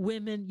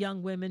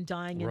 young women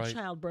dying in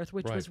childbirth,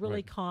 which was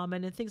really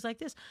common, and things like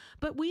this.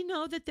 But we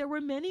know that there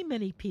were many,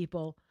 many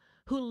people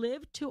who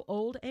lived to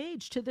old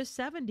age, to the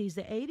 70s,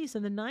 the 80s,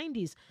 and the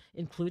 90s,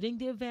 including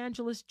the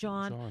Evangelist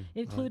John,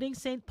 including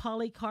St.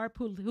 Polycarp,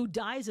 who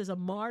dies as a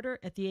martyr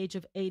at the age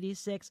of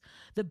 86,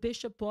 the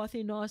Bishop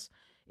Bothinos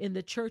in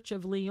the Church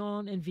of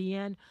Lyon in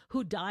Vienne,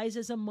 who dies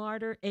as a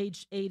martyr,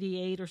 aged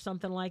 88 or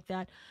something like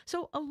that.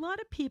 So a lot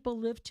of people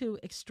live to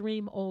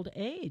extreme old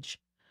age.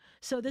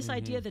 So this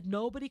idea that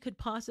nobody could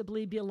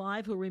possibly be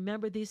alive who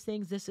remember these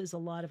things, this is a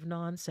lot of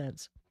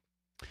nonsense.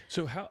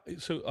 So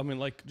I mean,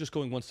 like, just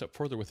going one step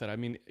further with that, I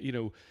mean,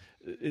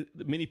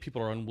 many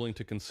people are unwilling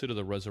to consider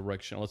the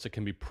resurrection unless it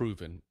can be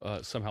proven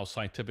somehow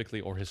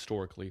scientifically or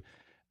historically.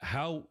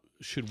 How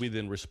should we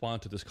then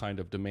respond to this kind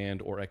of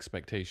demand or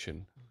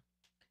expectation?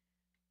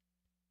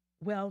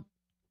 Well,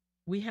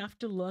 we have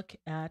to look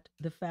at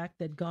the fact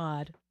that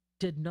God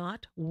did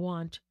not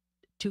want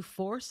to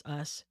force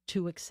us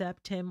to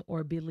accept him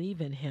or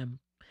believe in him.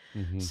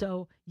 Mm-hmm.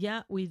 So,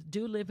 yeah, we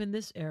do live in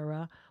this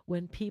era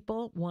when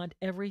people want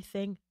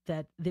everything,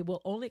 that they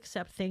will only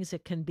accept things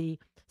that can be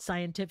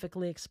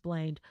scientifically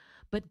explained.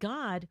 But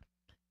God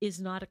is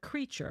not a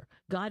creature.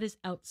 God is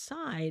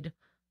outside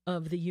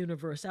of the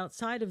universe,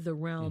 outside of the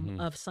realm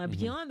of science,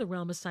 beyond the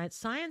realm of science.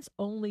 Science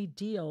only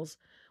deals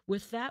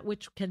with that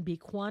which can be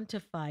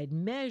quantified,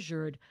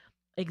 measured,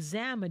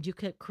 examined. You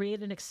can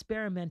create an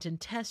experiment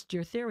and test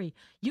your theory.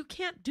 You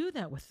can't do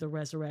that with the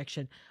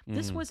resurrection.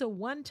 This was a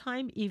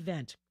one-time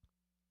event.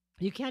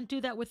 You can't do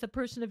that with the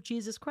person of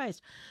Jesus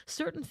Christ.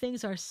 Certain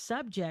things are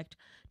subject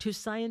to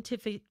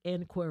scientific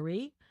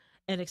inquiry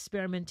and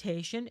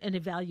experimentation and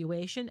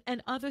evaluation,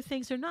 and other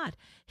things are not.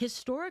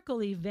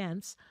 Historical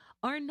events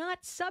are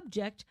not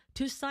subject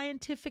to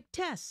scientific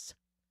tests.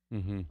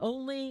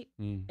 Only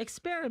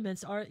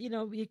experiments are,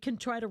 you can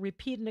try to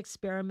repeat an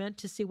experiment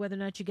to see whether or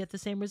not you get the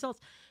same results.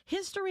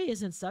 History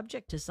isn't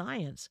subject to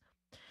science.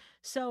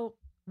 So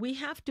we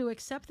have to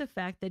accept the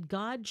fact that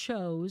God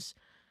chose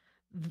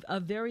a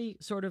very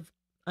sort of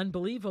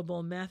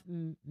unbelievable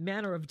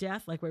manner of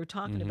death, like we were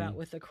talking about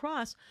with the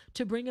cross,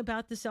 to bring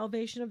about the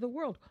salvation of the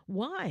world.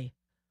 Why?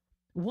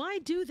 Why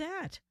do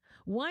that?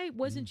 Why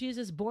wasn't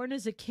Jesus born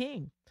as a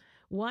king?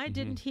 Why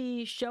didn't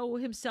he show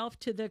himself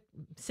to the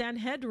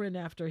Sanhedrin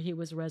after he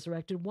was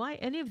resurrected? Why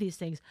any of these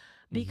things?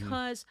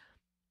 Because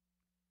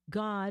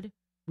God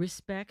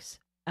respects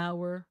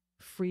our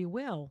free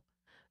will.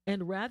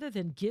 And rather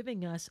than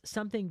giving us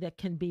something that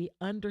can be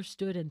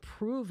understood and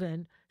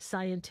proven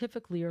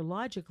scientifically or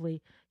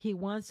logically, he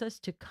wants us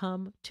to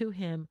come to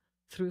him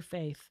through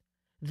faith.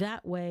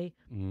 That way,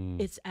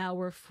 it's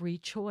our free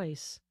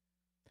choice.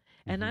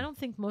 And I don't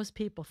think most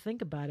people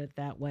think about it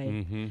that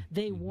way.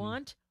 They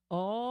want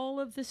all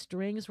of the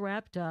strings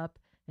wrapped up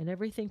and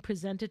everything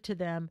presented to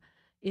them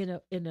in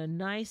a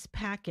nice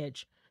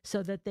package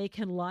so that they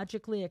can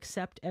logically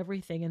accept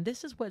everything. And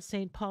this is what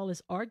St. Paul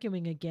is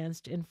arguing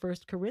against in 1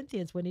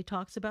 Corinthians when he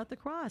talks about the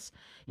cross.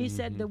 He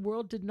said the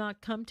world did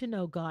not come to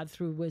know God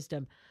through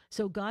wisdom.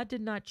 So God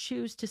did not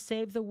choose to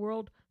save the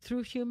world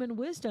through human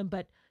wisdom,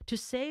 but to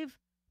save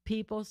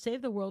people,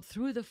 save the world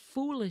through the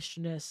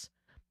foolishness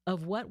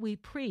of what we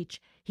preach.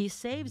 He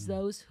saves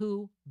those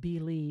who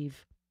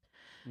believe.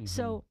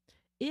 So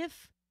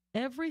if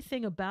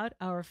everything about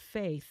our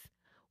faith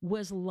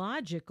was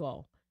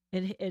logical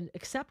and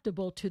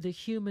acceptable to the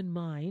human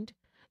mind,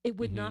 it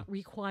would not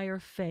require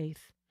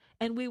faith,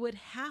 and we would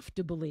have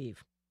to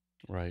believe.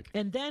 Right.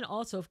 And then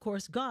also, of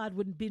course, God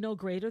would be no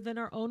greater than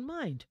our own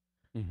mind.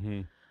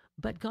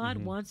 But God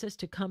wants us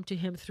to come to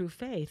him through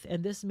faith,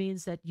 and this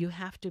means that you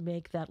have to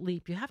make that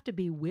leap. You have to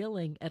be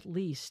willing, at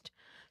least,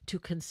 to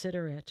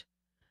consider it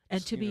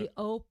and to be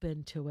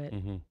open to it.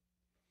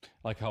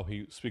 Like how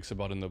he speaks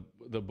about in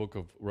the book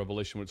of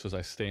Revelation, which says,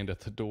 "I stand at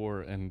the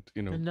door and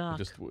knock."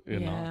 just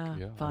knock."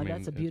 Yeah, Father,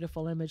 that's a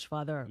beautiful image,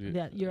 Father.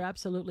 Yeah, you're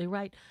absolutely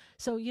right.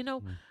 So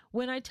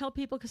when I tell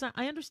people, because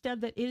I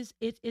understand that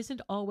it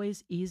isn't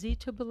always easy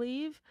to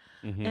believe,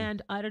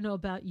 and I don't know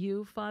about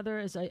you, Father,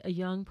 as a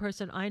young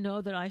person, I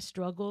know that I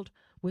struggled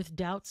with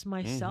doubts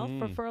myself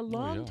for a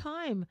long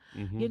time.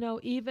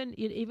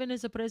 Even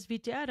as a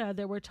presbytera,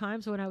 there were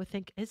times when I would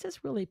think, is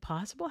this really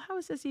possible? How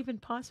is this even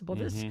possible?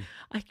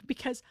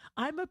 Because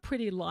I'm a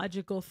pretty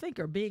logical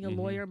thinker. Being a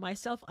lawyer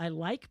myself, I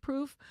like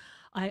proof.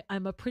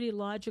 I'm a pretty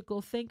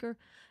logical thinker,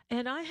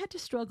 and I had to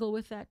struggle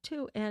with that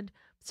too. And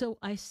so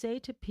I say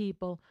to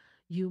people,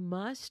 you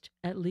must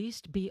at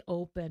least be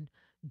open.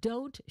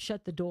 Don't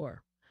shut the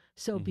door.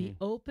 So be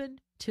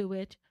open to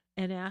it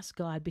and ask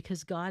God,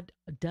 because God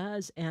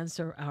does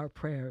answer our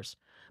prayers.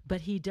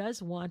 But he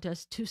does want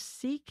us to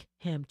seek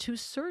him, to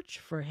search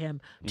for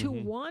him, to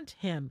want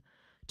him,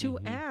 to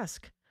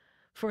ask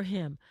for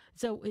him.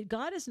 So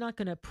God is not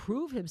going to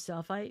prove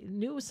himself. I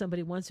knew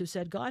somebody once who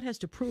said, God has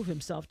to prove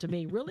himself to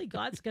me. Really?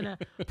 God's going to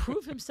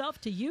prove himself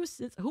to you?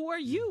 Who are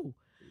you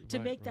to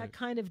make that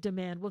kind of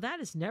demand? Well, that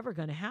is never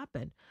going to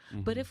happen.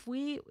 But if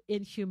we,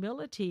 in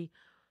humility,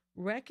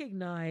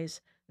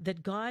 recognize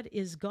that God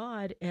is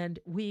God and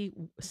we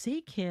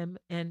seek him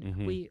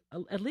and we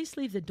at least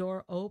leave the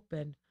door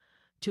open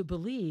to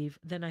believe,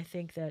 then I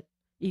think that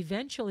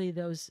eventually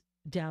those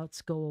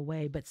doubts go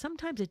away. But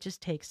sometimes it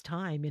just takes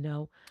time,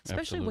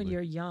 especially when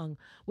you're young.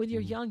 When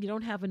you're young, you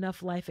don't have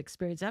enough life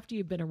experience. After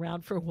you've been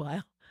around for a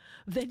while,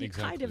 then you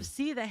kind of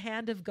see the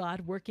hand of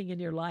God working in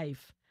your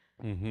life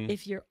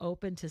if you're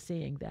open to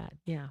seeing that.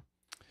 Yeah.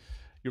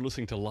 You're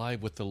listening to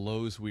Live with the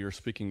Louhs. We are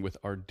speaking with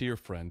our dear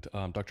friend,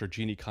 Dr.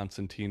 Jeannie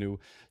Constantinou.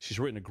 She's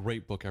written a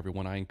great book,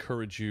 everyone. I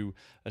encourage you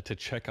to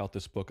check out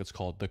this book. It's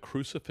called The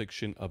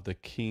Crucifixion of the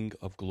King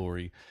of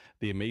Glory,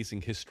 The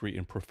Amazing History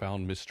and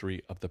Profound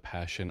Mystery of the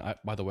Passion.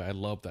 By the way, I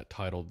love that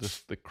title,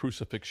 The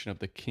Crucifixion of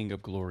the King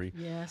of Glory.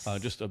 Yes.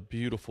 Just a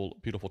beautiful,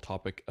 beautiful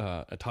topic,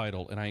 a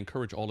title. And I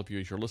encourage all of you,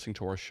 as you're listening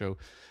to our show,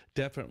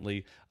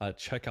 definitely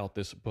check out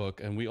this book.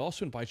 And we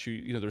also invite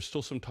you, there's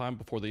still some time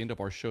before the end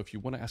of our show. If you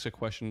want to ask a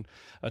question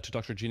to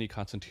Dr. Jeannie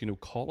Constantinou,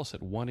 call us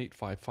at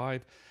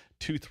 1-855-237-2346,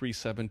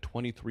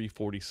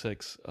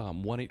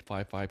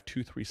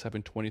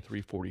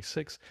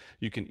 1-855-237-2346.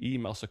 You can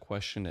email us a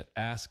question at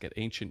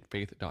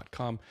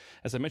ask@ancientfaith.com.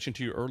 As I mentioned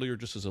to you earlier,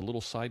 just as a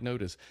little side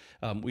note, is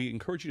we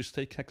encourage you to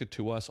stay connected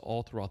to us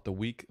all throughout the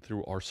week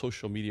through our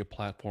social media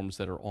platforms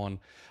that are on,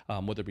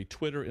 whether it be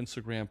Twitter,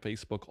 Instagram,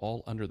 Facebook,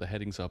 all under the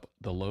headings of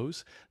The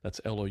Louhs.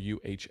 That's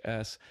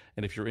Louhs.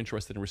 And if you're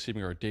interested in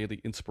receiving our daily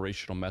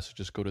inspirational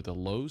messages, go to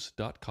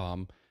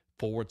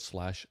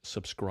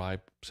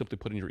thelouhs.com/subscribe. Simply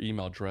put in your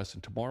email address,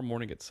 and tomorrow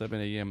morning at 7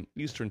 a.m.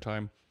 Eastern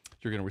Time,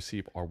 you're going to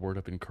receive our word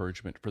of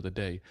encouragement for the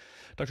day.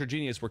 Dr.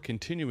 Jeannie, as we're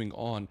continuing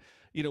on,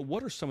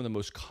 what are some of the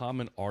most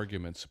common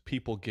arguments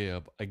people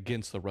give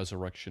against the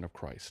resurrection of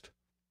Christ?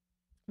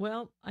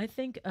 Well, I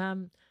think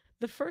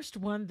the first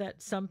one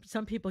that some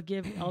people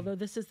give, although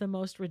this is the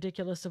most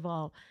ridiculous of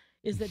all,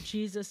 is that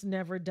Jesus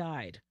never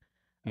died.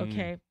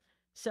 Okay.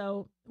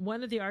 So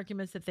one of the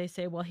arguments that they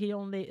say, well,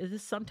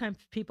 sometimes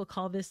people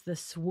call this the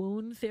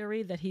swoon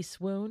theory, that he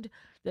swooned,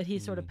 that he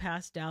sort of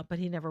passed out, but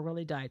he never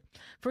really died.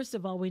 First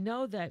of all, we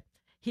know that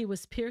he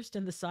was pierced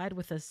in the side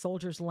with a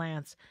soldier's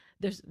lance.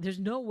 There's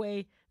no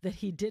way that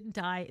he didn't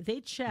die.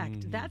 They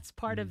checked. That's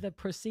part of the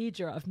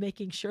procedure of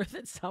making sure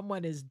that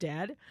someone is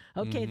dead.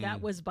 Okay,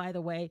 that was, by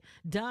the way,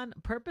 done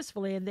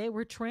purposefully, and they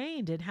were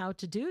trained in how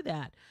to do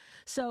that.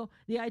 So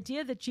the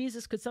idea that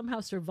Jesus could somehow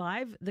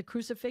survive the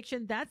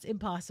crucifixion, that's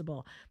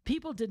impossible.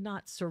 People did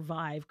not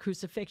survive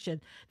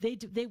crucifixion.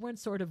 They weren't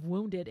sort of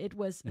wounded. It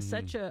was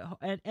such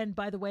and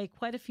by the way,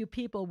 quite a few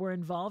people were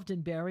involved in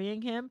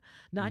burying him,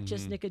 not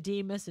just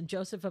Nicodemus and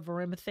Joseph of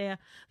Arimathea.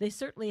 They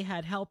certainly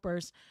had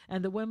helpers,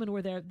 and the women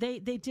were there.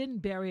 They didn't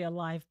bury a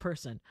live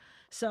person.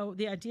 So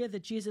the idea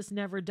that Jesus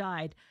never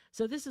died.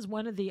 So this is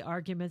one of the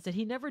arguments, that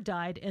he never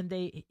died, and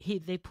they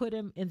put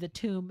him in the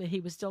tomb. He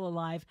was still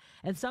alive,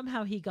 and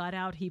somehow he got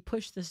out. He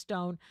pushed the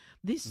stone.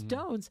 These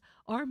stones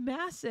are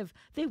massive.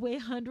 They weigh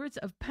hundreds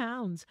of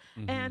pounds,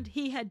 and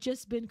he had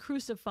just been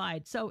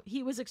crucified. So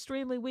he was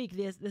extremely weak.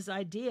 This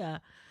idea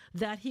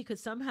that he could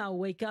somehow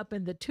wake up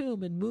in the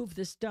tomb and move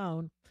the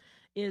stone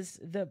is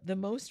the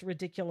most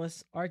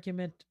ridiculous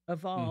argument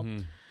of all.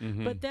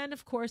 But then,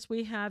 of course,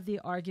 we have the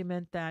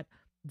argument that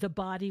the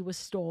body was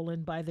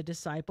stolen by the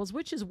disciples,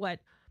 which is what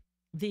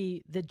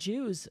the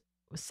Jews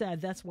said.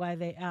 That's why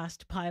they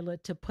asked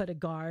Pilate to put a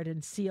guard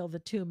and seal the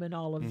tomb and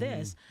all of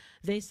this.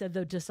 They said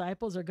the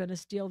disciples are going to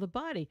steal the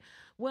body.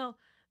 Well,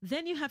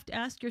 then you have to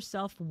ask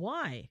yourself,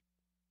 why?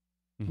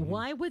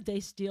 Why would they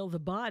steal the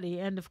body?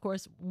 And of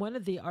course, one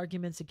of the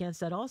arguments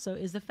against that also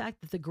is the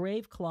fact that the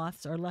grave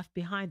cloths are left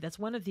behind. That's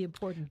one of the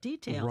important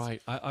details.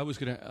 Right. I was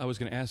gonna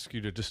ask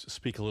you to just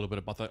speak a little bit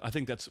about that. I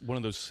think that's one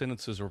of those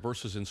sentences or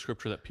verses in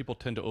Scripture that people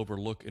tend to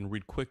overlook and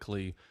read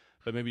quickly.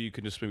 But maybe you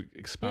can just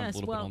expound a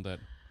little bit on that.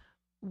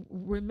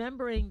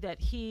 Remembering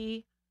that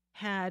he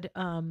had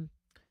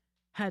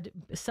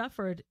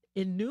suffered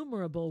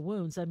innumerable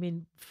wounds. I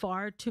mean,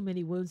 far too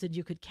many wounds that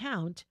you could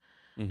count.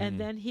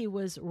 And then he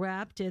was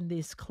wrapped in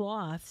these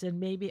cloths, and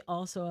maybe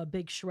also a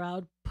big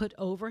shroud put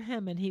over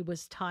him, and he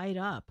was tied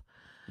up.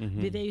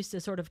 They used to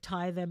sort of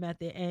tie them at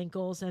the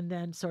ankles and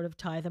then sort of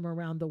tie them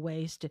around the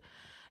waist.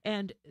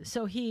 And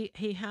so he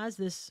has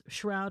this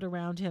shroud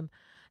around him.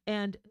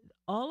 And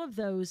all of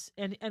those,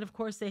 and of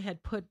course they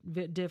had put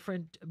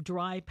different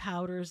dry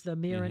powders, the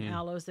myrrh and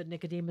aloes that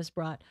Nicodemus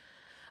brought.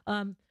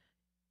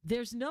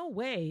 There's no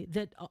way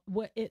that,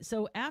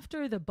 so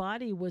after the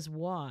body was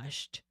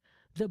washed,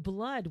 the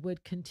blood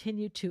would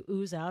continue to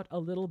ooze out a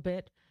little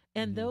bit,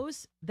 and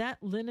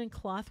that linen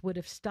cloth would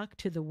have stuck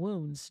to the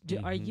wounds.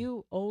 Are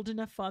you old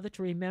enough, Father,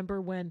 to remember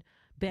when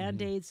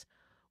Band-Aids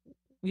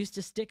used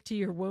to stick to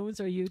your wounds?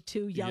 Or are you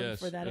too young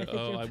for that?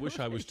 I wish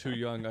I was too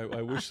young.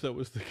 I wish that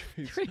was the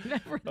case.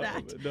 Remember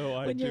that? No,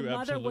 I when do, your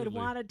mother absolutely. would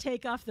want to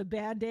take off the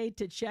Band-Aid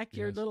to check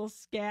your little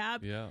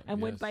scab,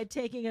 and when by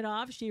taking it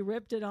off, she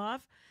ripped it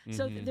off.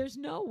 So there's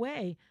no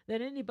way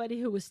that anybody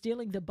who was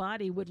stealing the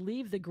body would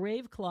leave the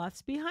grave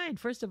cloths behind.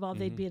 First of all,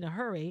 they'd be in a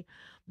hurry.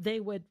 They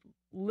would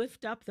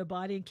lift up the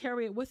body and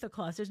carry it with the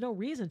cloth. There's no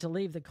reason to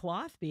leave the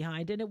cloth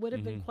behind, and it would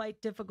have been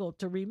quite difficult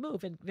to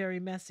remove and very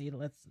messy,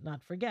 let's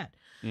not forget.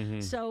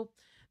 So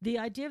the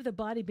idea of the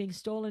body being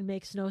stolen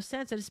makes no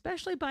sense, and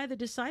especially by the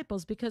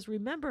disciples, because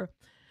remember,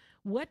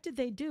 what did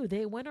they do?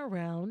 They went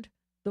around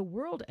the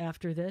world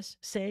after this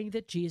saying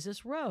that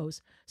Jesus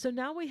rose. So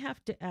now we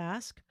have to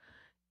ask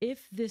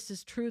if this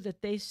is true,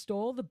 that they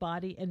stole the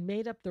body and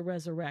made up the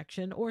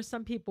resurrection, or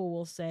some people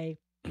will say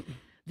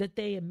that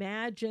they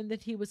imagined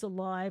that he was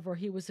alive, or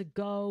he was a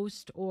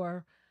ghost,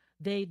 or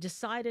they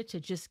decided to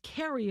just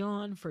carry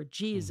on for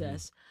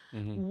Jesus.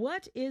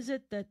 What is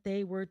it that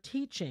they were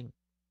teaching?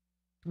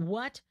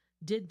 What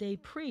did they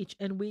preach?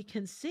 And we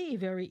can see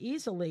very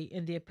easily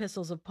in the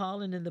epistles of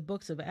Paul and in the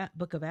book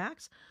of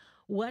Acts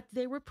what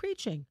they were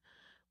preaching.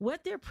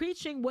 What they're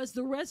preaching was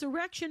the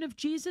resurrection of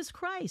Jesus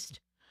Christ.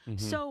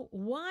 So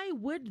why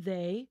would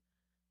they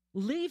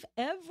leave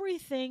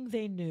everything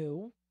they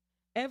knew,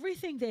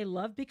 everything they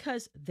loved,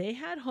 because they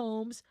had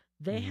homes,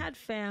 they had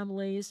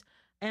families,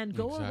 and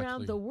go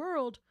around the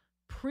world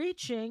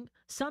preaching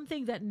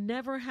something that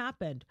never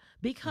happened?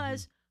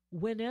 Because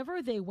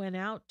whenever they went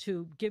out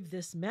to give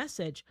this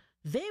message,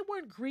 they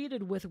weren't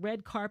greeted with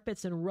red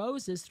carpets and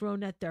roses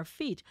thrown at their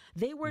feet.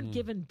 They weren't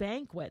given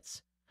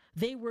banquets.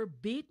 They were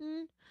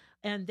beaten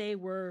and they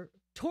were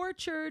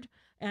tortured,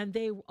 and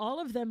all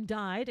of them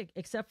died,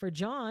 except for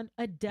John,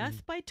 a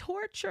death by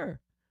torture.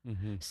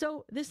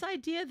 So this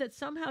idea that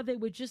somehow they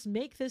would just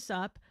make this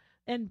up,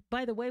 and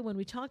by the way, when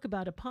we talk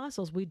about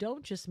apostles, we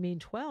don't just mean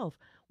 12.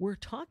 We're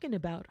talking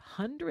about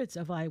hundreds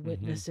of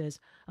eyewitnesses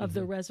of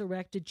the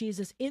resurrected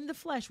Jesus in the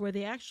flesh, where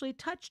they actually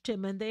touched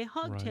him and they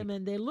hugged him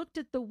and they looked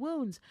at the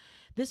wounds.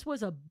 This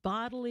was a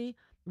bodily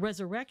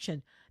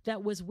resurrection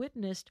that was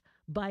witnessed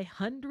by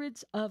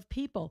hundreds of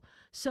people.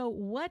 So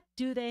what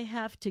do they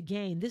have to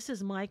gain? This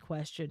is my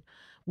question.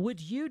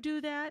 Would you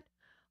do that?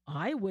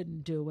 I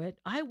wouldn't do it.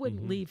 I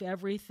wouldn't leave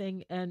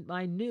everything and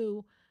I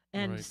knew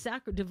and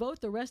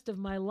devote the rest of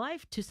my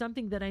life to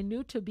something that I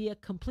knew to be a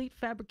complete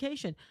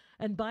fabrication.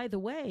 And by the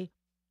way,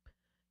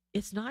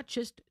 it's not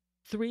just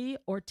 3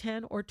 or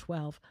 10 or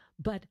 12,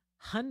 but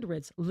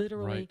hundreds,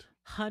 literally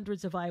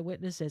hundreds of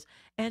eyewitnesses.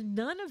 And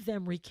none of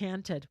them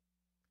recanted.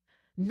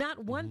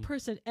 Not one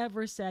person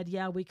ever said,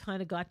 yeah, we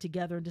kind of got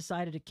together and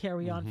decided to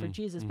carry on for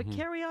Jesus. But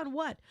carry on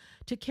what?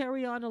 To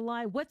carry on a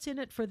lie. What's in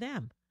it for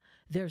them?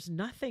 There's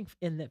nothing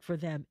in it for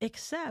them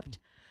except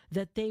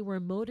that they were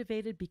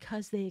motivated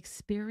because they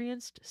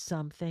experienced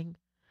something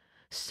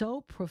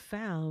so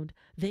profound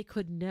they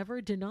could never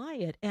deny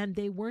it, and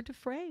they weren't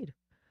afraid.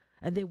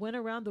 And they went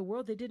around the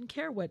world. They didn't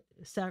care what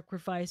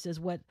sacrifices,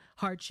 what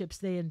hardships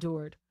they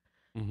endured,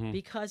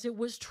 because it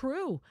was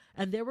true.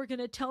 And they were going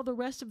to tell the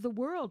rest of the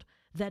world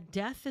that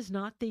death is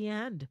not the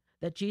end,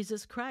 that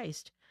Jesus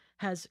Christ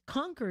has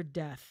conquered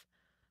death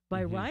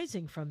by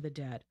rising from the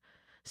dead.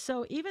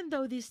 So even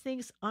though these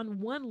things on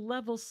one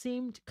level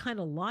seemed kind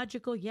of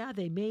logical, yeah,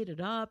 they made it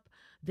up,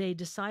 they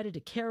decided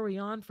to carry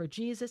on for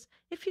Jesus.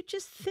 If you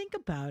just think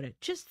about it,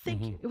 just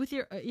think with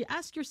you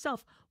ask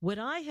yourself, would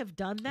I have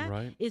done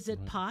that? Is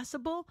it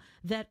possible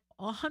that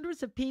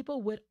hundreds of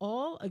people would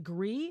all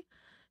agree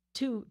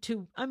to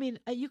I mean,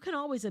 you can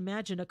always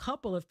imagine a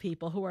couple of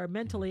people who are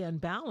mentally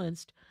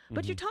unbalanced,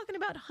 but you're talking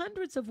about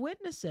hundreds of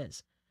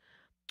witnesses.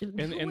 Who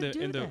would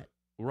do that?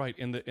 Right,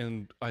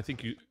 and I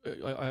think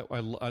I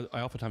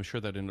oftentimes share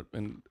that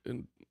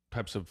in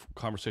types of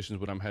conversations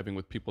when I'm having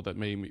with people that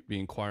may be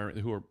inquiring,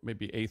 who are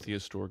maybe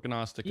atheist or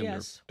agnostic, and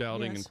they're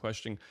doubting and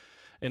questioning.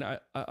 And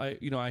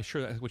I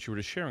share that what you were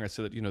just sharing. I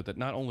said that that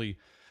not only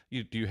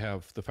do you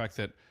have the fact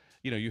that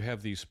you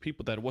have these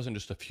people, that it wasn't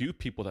just a few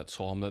people that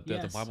saw him, that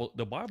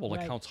the Bible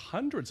accounts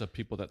hundreds of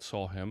people that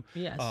saw him.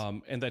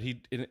 And that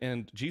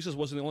and Jesus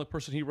wasn't the only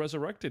person he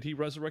resurrected. He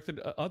resurrected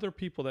other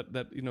people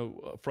that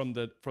from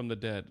the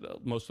dead.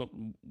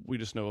 We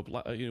just know of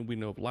we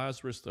know of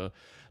Lazarus, the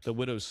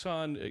widow's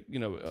son.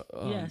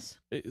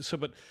 So,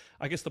 but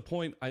I guess the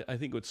point I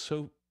think what's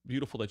so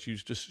beautiful that you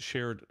just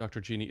shared,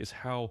 Dr. Jeannie, is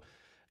how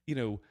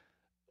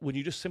when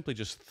you just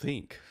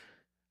think.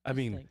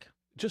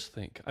 Just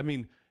think. I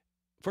mean,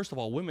 first of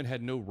all, women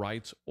had no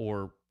rights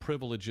or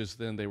privileges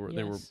then. They were,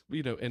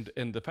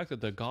 and the fact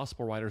that the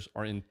gospel writers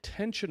are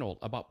intentional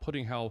about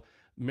putting how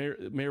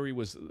Mary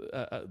was,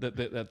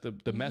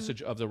 the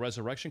message of the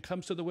resurrection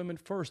comes to the women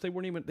first. They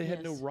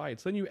had no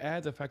rights. Then you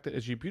add the fact that,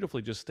 as you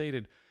beautifully just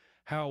stated,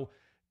 how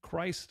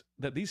Christ,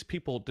 that these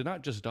people did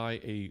not just die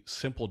a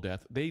simple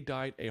death, they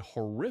died a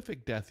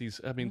horrific death.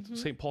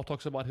 St. Paul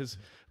talks about his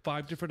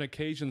 5 different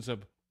occasions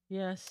of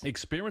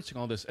experiencing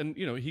all this, and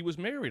he was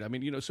married.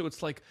 So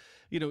it's like,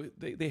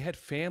 they had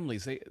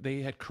families,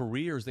 they had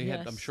careers, they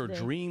had, I'm sure,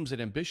 dreams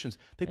and ambitions.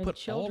 They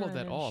put all of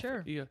that off.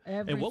 Everything,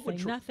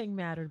 and nothing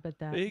mattered but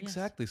that.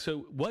 Exactly.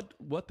 So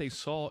what they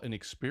saw and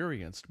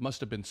experienced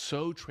must have been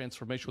so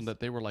transformational that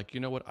they were like,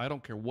 you know what, I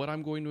don't care what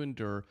I'm going to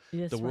endure.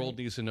 The world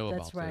needs to know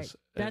about this.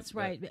 That's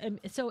right. And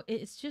so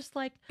it's just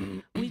like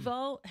we've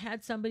all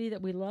had somebody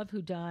that we love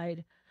who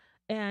died.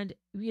 And,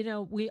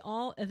 we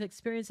all have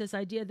experienced this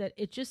idea that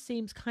it just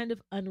seems kind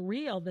of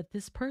unreal that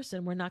this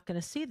person, we're not going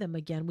to see them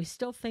again. We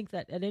still think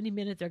that at any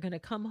minute they're going to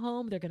come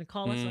home, they're going to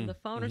call us on the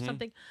phone or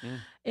something.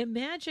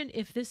 Imagine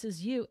if this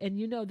is you, and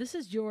this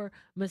is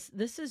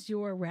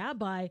your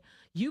rabbi.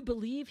 You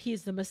believe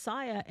he's the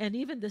Messiah and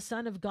even the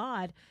Son of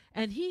God,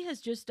 and he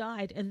has just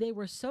died, and they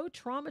were so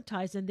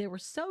traumatized and they were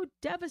so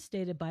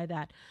devastated by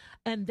that.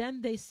 And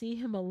then they see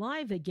him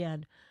alive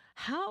again.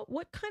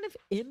 What kind of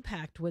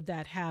impact would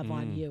that have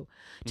on you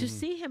to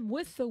see him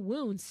with the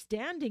wound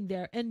standing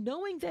there and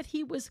knowing that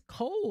he was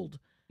cold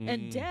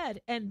and dead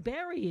and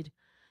buried?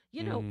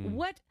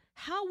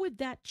 how would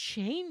that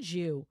change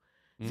you?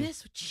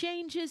 This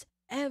changes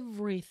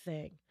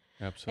everything.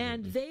 Absolutely.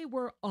 And they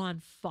were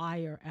on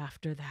fire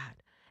after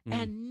that.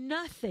 And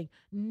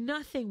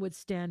nothing would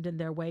stand in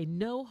their way.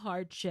 No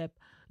hardship,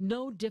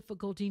 no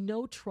difficulty,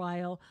 no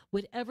trial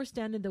would ever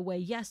stand in the way.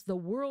 Yes, the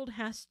world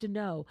has to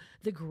know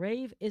the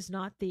grave is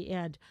not the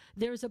end.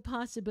 There's a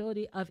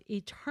possibility of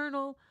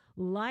eternal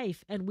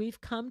life, and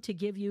we've come to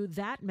give you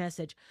that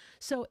message.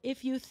 So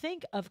if you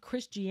think of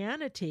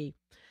Christianity,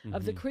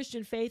 of the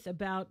Christian faith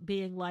about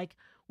being like,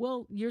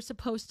 well, you're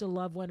supposed to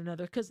love one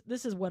another, because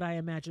this is what I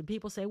imagine.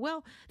 People say,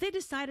 well, they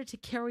decided to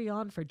carry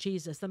on for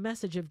Jesus, the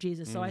message of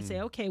Jesus. So I say,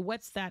 okay,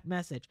 what's that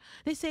message?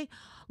 They say,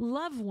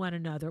 love one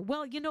another.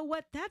 Well, you know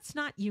what? That's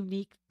not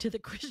unique to the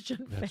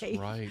Christian faith. That's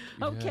right.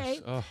 Okay.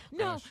 Yes. Oh,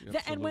 no.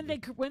 gosh, And when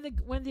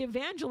the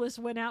evangelists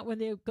went out, when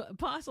the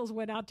apostles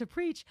went out to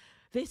preach,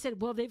 they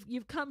said, well,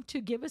 you've come to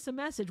give us a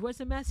message. What's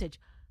the message?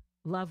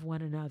 Love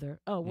one another.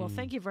 Oh, well,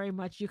 thank you very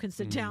much. You can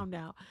sit down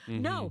now.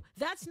 No,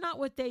 that's not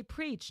what they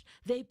preached.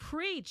 They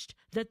preached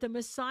that the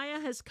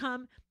Messiah has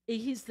come.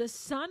 He's the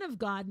Son of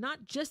God,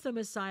 not just the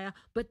Messiah,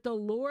 but the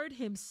Lord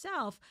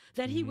himself,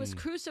 that he was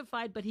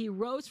crucified, but he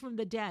rose from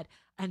the dead.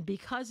 And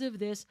because of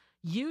this,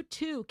 you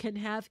too can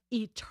have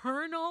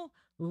eternal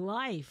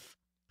life.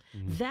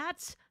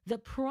 That's the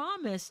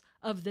promise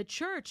of the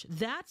church.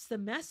 That's the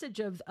message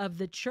of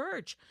the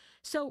church.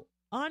 So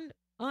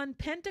on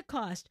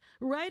Pentecost,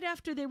 right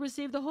after they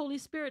received the Holy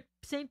Spirit,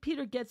 St.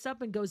 Peter gets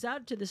up and goes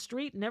out to the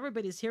street, and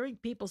everybody's hearing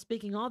people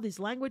speaking all these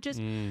languages.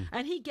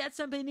 And he gets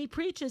up and he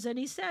preaches, and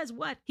he says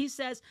what? He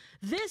says,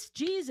 this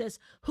Jesus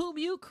whom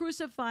you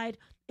crucified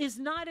is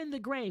not in the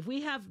grave.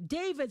 We have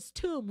David's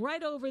tomb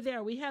right over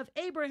there. We have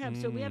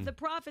Abraham's tomb. We have the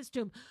prophet's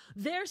tomb.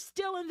 They're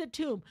still in the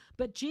tomb.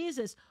 But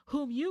Jesus,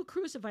 whom you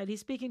crucified, he's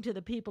speaking to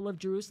the people of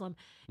Jerusalem,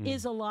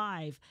 is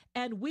alive.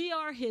 And we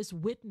are his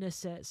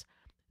witnesses.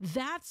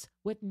 That's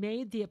what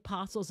made the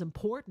apostles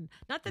important.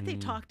 Not that they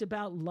talked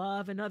about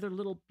love and other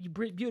little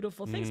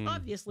beautiful things.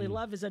 Obviously,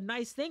 love is a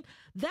nice thing.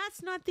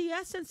 That's not the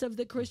essence of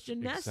the Christian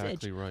message.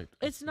 Exactly right.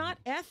 It's not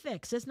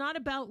ethics. It's not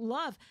about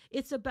love.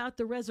 It's about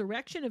the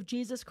resurrection of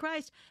Jesus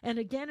Christ. And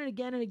again and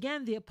again and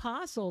again, the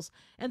apostles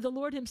and the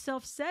Lord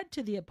himself said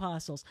to the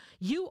apostles,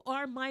 you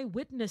are my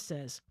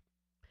witnesses.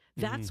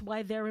 That's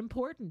why they're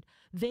important.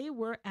 They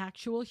were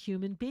actual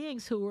human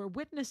beings who were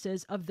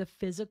witnesses of the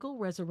physical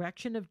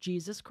resurrection of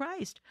Jesus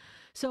Christ.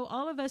 So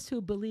all of us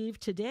who believe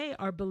today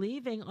are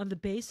believing on the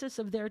basis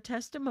of their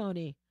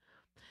testimony.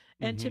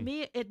 And to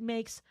me, it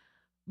makes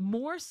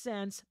more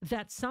sense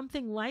that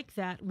something like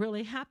that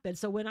really happened.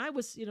 So when I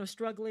was,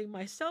 struggling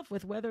myself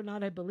with whether or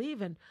not I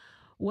believe and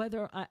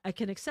whether I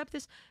can accept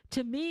this,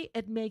 to me,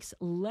 it makes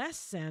less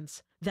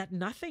sense that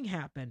nothing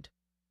happened.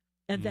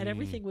 And that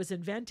everything was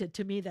invented.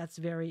 To me, that's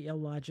very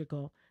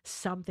illogical.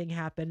 Something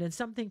happened, and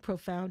something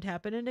profound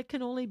happened, and it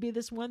can only be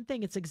this one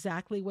thing. It's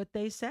exactly what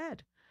they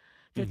said,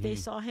 that they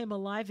saw him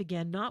alive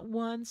again, not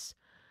once,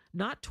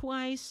 not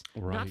twice,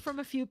 not from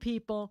a few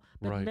people,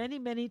 but many,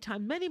 many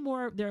times, many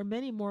more. There are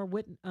many more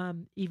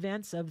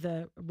events of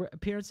the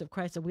appearance of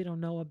Christ that we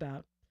don't know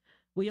about.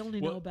 We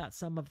only know about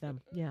some of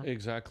them. Yeah,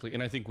 exactly.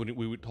 And I think when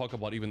we would talk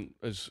about even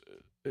as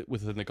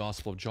within the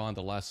Gospel of John,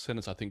 the last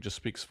sentence, I think, just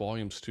speaks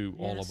volumes to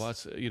all of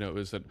us,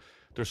 is that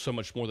there's so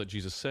much more that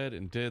Jesus said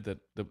and did that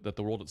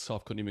the world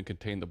itself couldn't even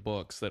contain the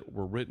books that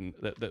were written,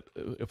 that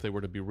if they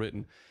were to be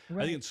written.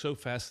 I think it's so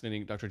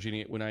fascinating, Dr.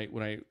 Jeannie, when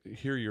I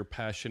hear your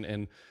passion,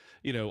 and,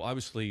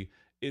 obviously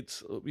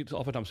it's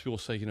oftentimes people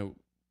say,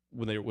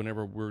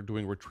 whenever we're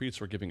doing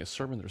retreats or giving a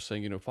sermon, they're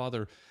saying,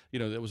 Father,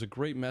 that was a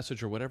great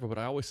message or whatever. But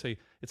I always say,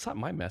 it's not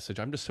my message.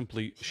 I'm just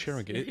simply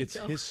sharing it.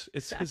 It's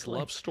his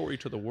love story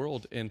to the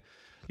world. And,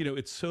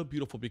 it's so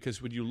beautiful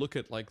because when you look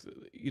at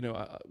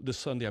this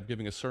Sunday, I'm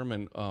giving a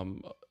sermon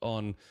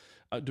on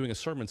doing a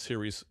sermon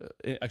series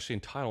actually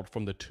entitled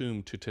From the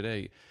Tomb to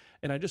Today.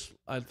 And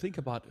I think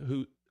about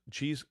who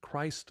Jesus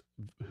Christ,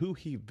 who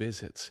he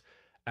visits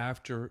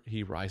after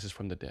he rises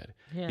from the dead.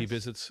 Yes. He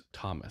visits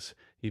Thomas.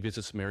 He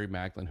visits Mary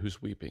Magdalene,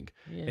 who's weeping.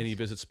 Yes. And he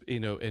visits,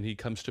 and he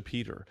comes to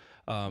Peter.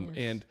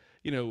 And,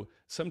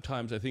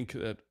 sometimes I think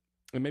that,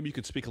 and maybe you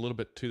could speak a little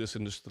bit to this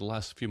in just the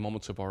last few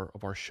moments of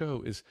our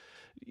show, is,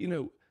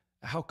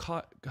 how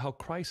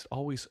Christ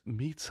always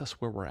meets us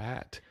where we're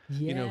at.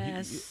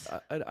 Yes.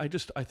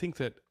 I think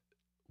that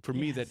for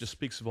me, that just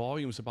speaks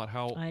volumes about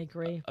how I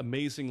agree.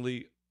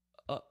 Amazingly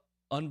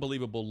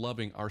unbelievable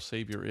loving our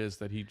Savior is,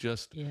 that he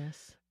just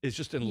is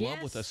just in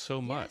love with us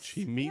so much.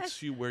 He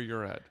meets you where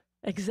you're at.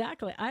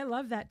 Exactly. I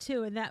love that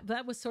too. And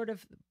that was sort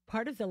of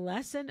part of the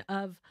lesson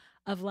of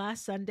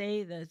last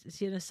Sunday,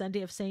 the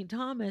Sunday of St.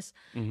 Thomas.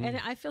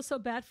 And I feel so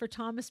bad for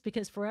Thomas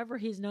because forever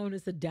he's known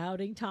as the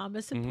doubting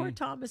Thomas. And poor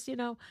Thomas, he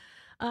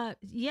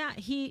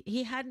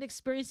hadn't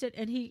experienced it,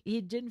 and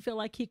he didn't feel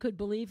like he could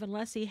believe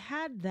unless he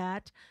had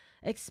that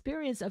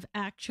experience of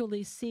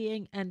actually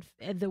seeing and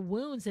the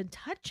wounds and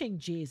touching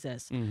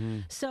Jesus.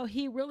 So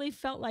he really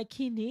felt like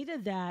he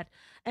needed that.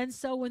 And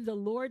so when the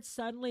Lord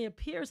suddenly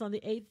appears on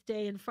the 8th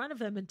day in front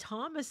of him, and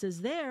Thomas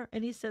is there,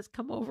 and he says,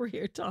 "Come over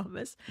here,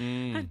 Thomas,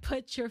 and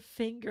put your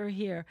finger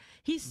here."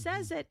 He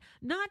says it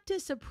not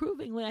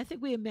disapprovingly. I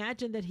think we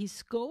imagine that he's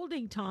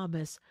scolding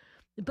Thomas,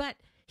 but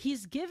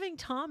he's giving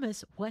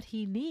Thomas what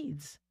he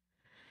needs.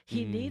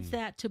 He needs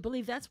that to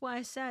believe. That's why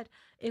I said,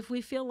 if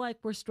we feel like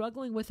we're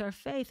struggling with our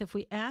faith, if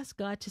we ask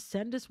God to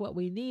send us what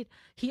we need,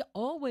 he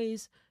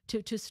always,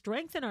 to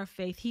strengthen our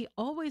faith, he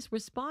always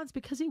responds,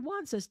 because he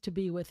wants us to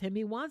be with him.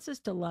 He wants us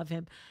to love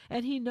him.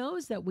 And he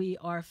knows that we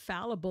are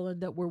fallible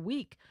and that we're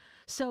weak.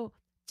 So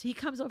he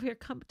comes over here,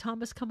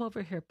 Thomas, come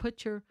over here,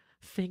 put your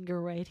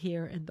finger right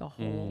here in the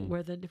hole,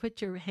 put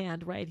your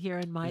hand right here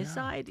in my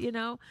side,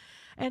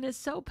 and it's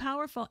so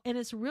powerful. And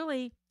it's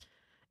really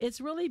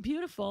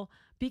beautiful,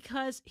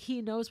 because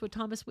he knows what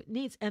Thomas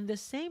needs. And the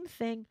same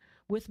thing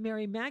with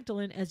Mary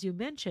Magdalene, as you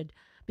mentioned,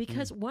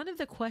 because one of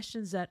the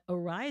questions that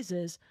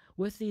arises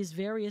with these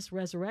various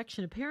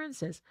resurrection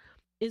appearances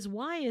is,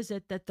 why is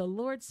it that the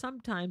Lord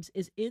sometimes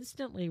is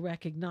instantly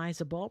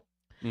recognizable?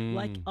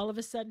 Like all of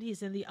a sudden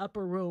he's in the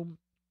upper room,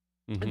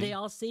 and they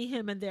all see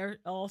him and they're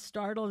all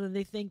startled and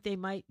they think they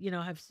might,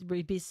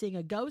 be seeing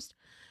a ghost.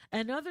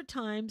 And other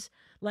times,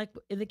 like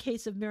in the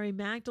case of Mary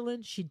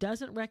Magdalene, she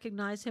doesn't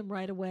recognize him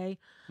right away.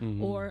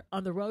 Or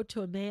on the road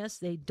to Emmaus,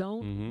 they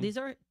don't. These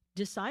are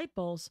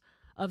disciples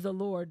of the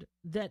Lord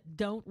that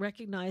don't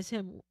recognize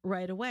him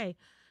right away.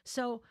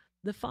 So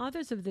the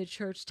fathers of the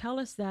church tell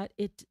us that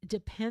it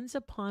depends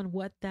upon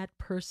what that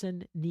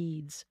person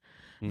needs,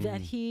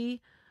 that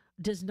he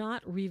does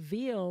not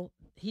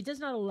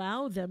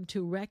allow them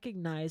to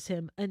recognize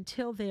him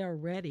until they are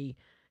ready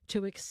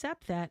to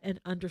accept that and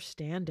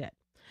understand it.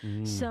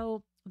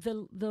 So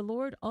the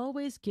Lord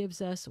always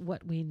gives us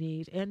what we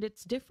need, and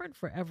it's different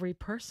for every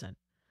person.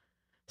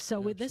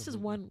 So this is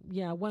one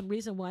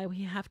reason why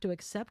we have to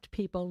accept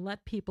people and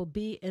let people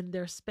be in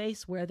their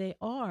space where they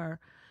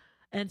are,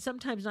 and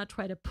sometimes not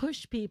try to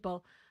push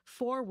people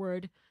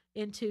forward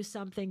into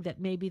something that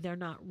maybe they're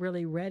not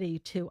really ready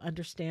to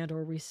understand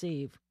or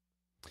receive.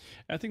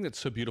 I think that's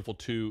so beautiful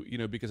too,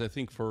 because I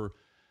think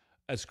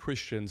as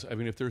Christians, I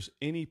mean, if there's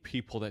any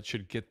people that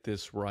should get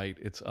this right,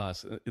 it's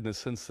us, in the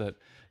sense that,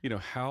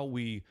 how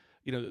we,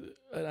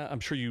 I'm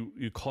sure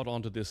you caught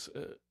on to this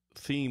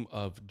theme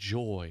of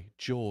joy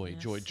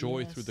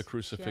through the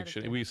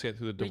crucifixion. And we say it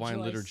through the divine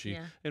liturgy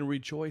and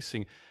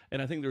rejoicing.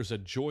 And I think there's a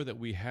joy that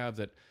we have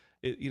that,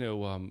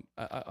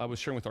 I was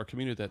sharing with our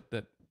community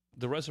that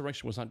the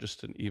resurrection was not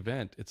just an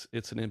event;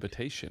 it's an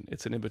invitation.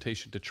 It's an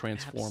invitation to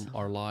transform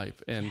our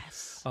life, and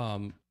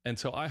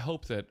so I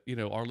hope that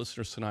our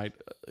listeners tonight,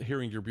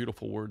 hearing your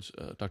beautiful words,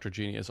 Dr.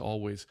 Jeannie, as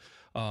always,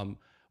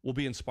 will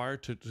be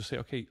inspired to say,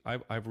 okay,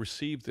 I've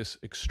received this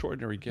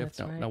extraordinary gift.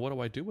 Now what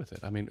do I do with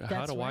it? I mean,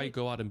 how do I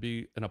go out and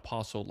be an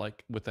apostle,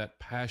 like with that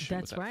passion,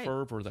 with that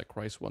fervor that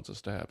Christ wants us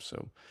to have?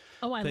 So,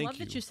 I love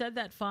that you said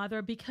that,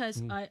 Father,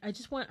 because I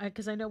just want,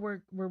 because I know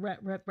we're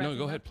wrapping No,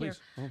 go ahead, up here. please.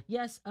 Oh.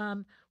 Yes.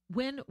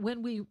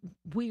 When we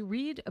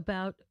read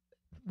about,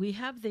 we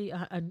have the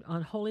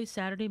on Holy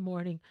Saturday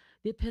morning,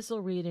 the epistle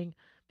reading,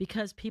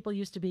 because people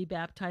used to be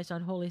baptized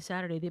on Holy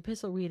Saturday. The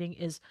epistle reading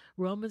is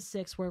Romans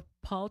 6, where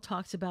Paul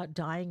talks about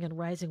dying and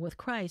rising with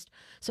Christ.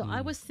 So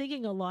I was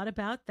thinking a lot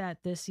about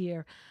that this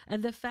year,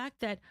 and the fact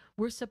that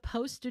we're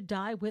supposed to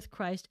die with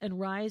Christ and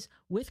rise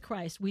with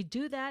Christ. We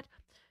do that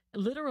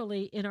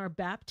literally in our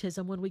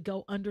baptism when we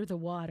go under the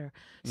water.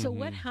 So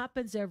what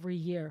happens every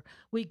year?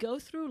 We go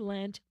through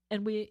Lent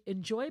and we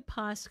enjoy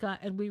Pascha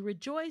and we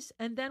rejoice,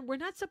 and then we're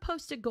not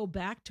supposed to go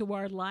back to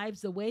our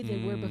lives the way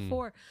they were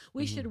before.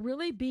 We should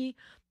really be,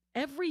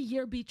 every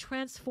year, be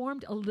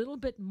transformed a little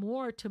bit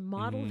more to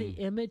model the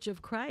image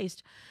of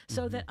Christ,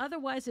 so that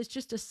otherwise it's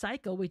just a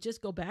cycle. We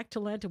just go back to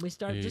Lent and we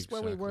start just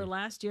where we were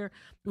last year.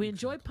 We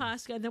enjoy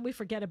Pascha and then we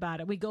forget about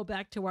it. We go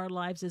back to our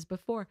lives as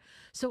before.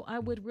 So I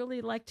would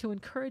really like to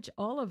encourage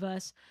all of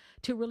us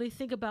to really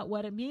think about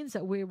what it means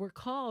that we were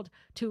called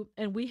to,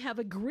 and we have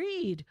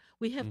agreed,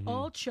 we have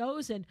all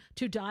chosen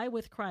to die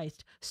with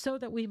Christ so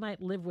that we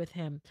might live with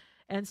him.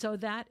 And so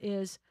that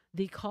is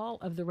the call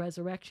of the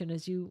resurrection,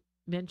 as you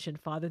mentioned,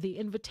 Father, the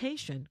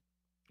invitation,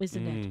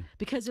 isn't it?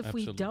 Because if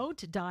we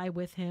don't die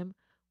with him,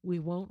 we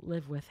won't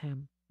live with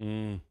him.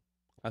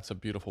 That's a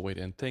beautiful way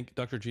to end.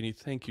 Dr. Jeannie,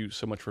 thank you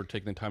so much for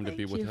taking the time to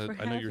be with us.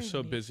 I know you're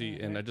so busy,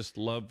 and I just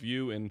love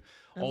you and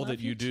all that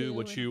you do,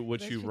 what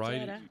you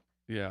write.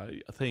 Yeah,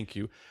 thank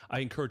you. I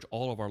encourage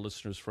all of our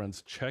listeners,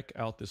 friends, check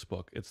out this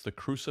book. It's The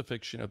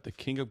Crucifixion of the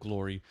King of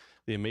Glory,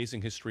 The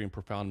Amazing History and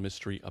Profound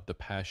Mystery of the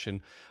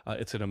Passion.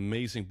 It's an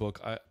amazing book.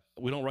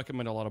 We don't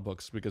recommend a lot of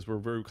books because we're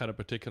very kind of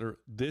particular.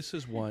 This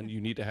is one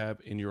you need to have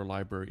in your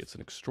library. It's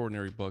an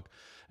extraordinary book.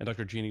 And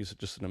Dr. Jeannie is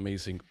just an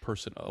amazing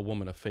person, a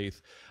woman of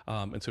faith.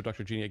 And so,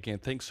 Dr. Jeannie, again,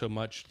 thanks so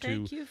much.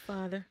 Thank you,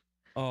 Father.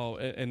 Oh,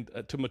 and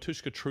to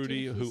Matushka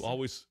Trudy, who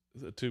always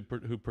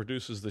who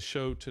produces the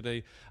show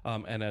today,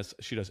 and as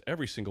she does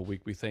every single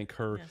week, we thank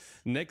her.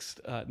 Yes.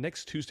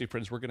 Next Tuesday,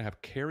 friends, we're going to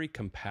have Carrie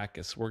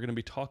Kompakis. We're going to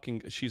be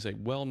talking. She's a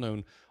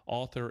well-known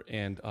author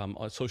and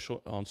on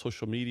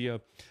social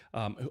media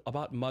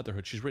about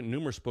motherhood. She's written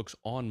numerous books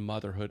on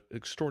motherhood.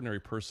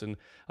 Extraordinary person.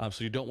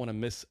 So you don't want to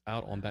miss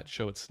out on that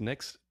show. It's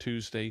next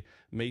Tuesday,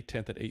 May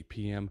 10th at 8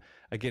 p.m.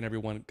 Again,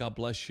 everyone, God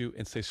bless you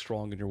and stay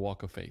strong in your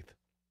walk of faith.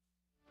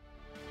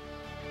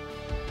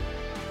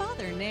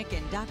 Father Nick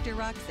and Dr.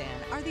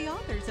 Roxanne are the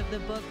authors of the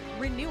book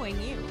Renewing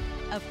You,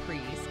 a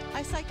priest,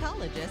 a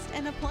psychologist,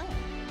 and a plan,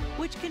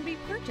 which can be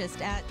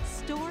purchased at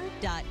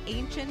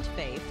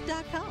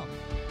store.ancientfaith.com.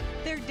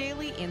 Their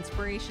daily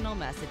inspirational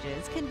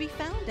messages can be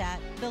found at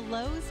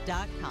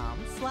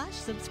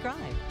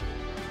thelouhs.com/subscribe.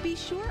 Be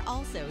sure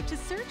also to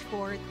search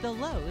for The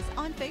Louhs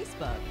on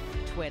Facebook,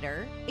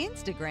 Twitter,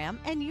 Instagram,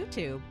 and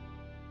YouTube.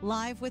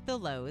 Live with the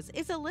Louhs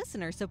is a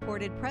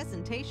listener-supported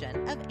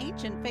presentation of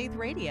Ancient Faith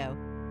Radio.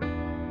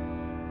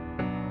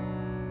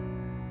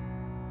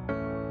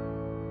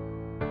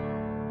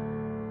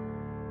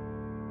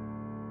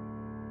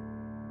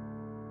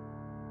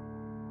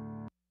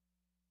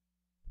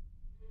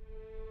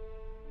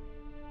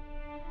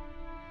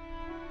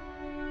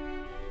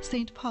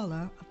 Saint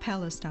Paula of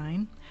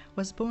Palestine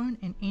was born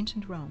in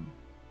ancient Rome.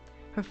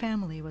 Her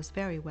family was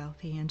very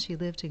wealthy and she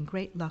lived in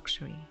great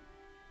luxury.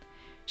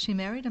 She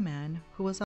married a man who was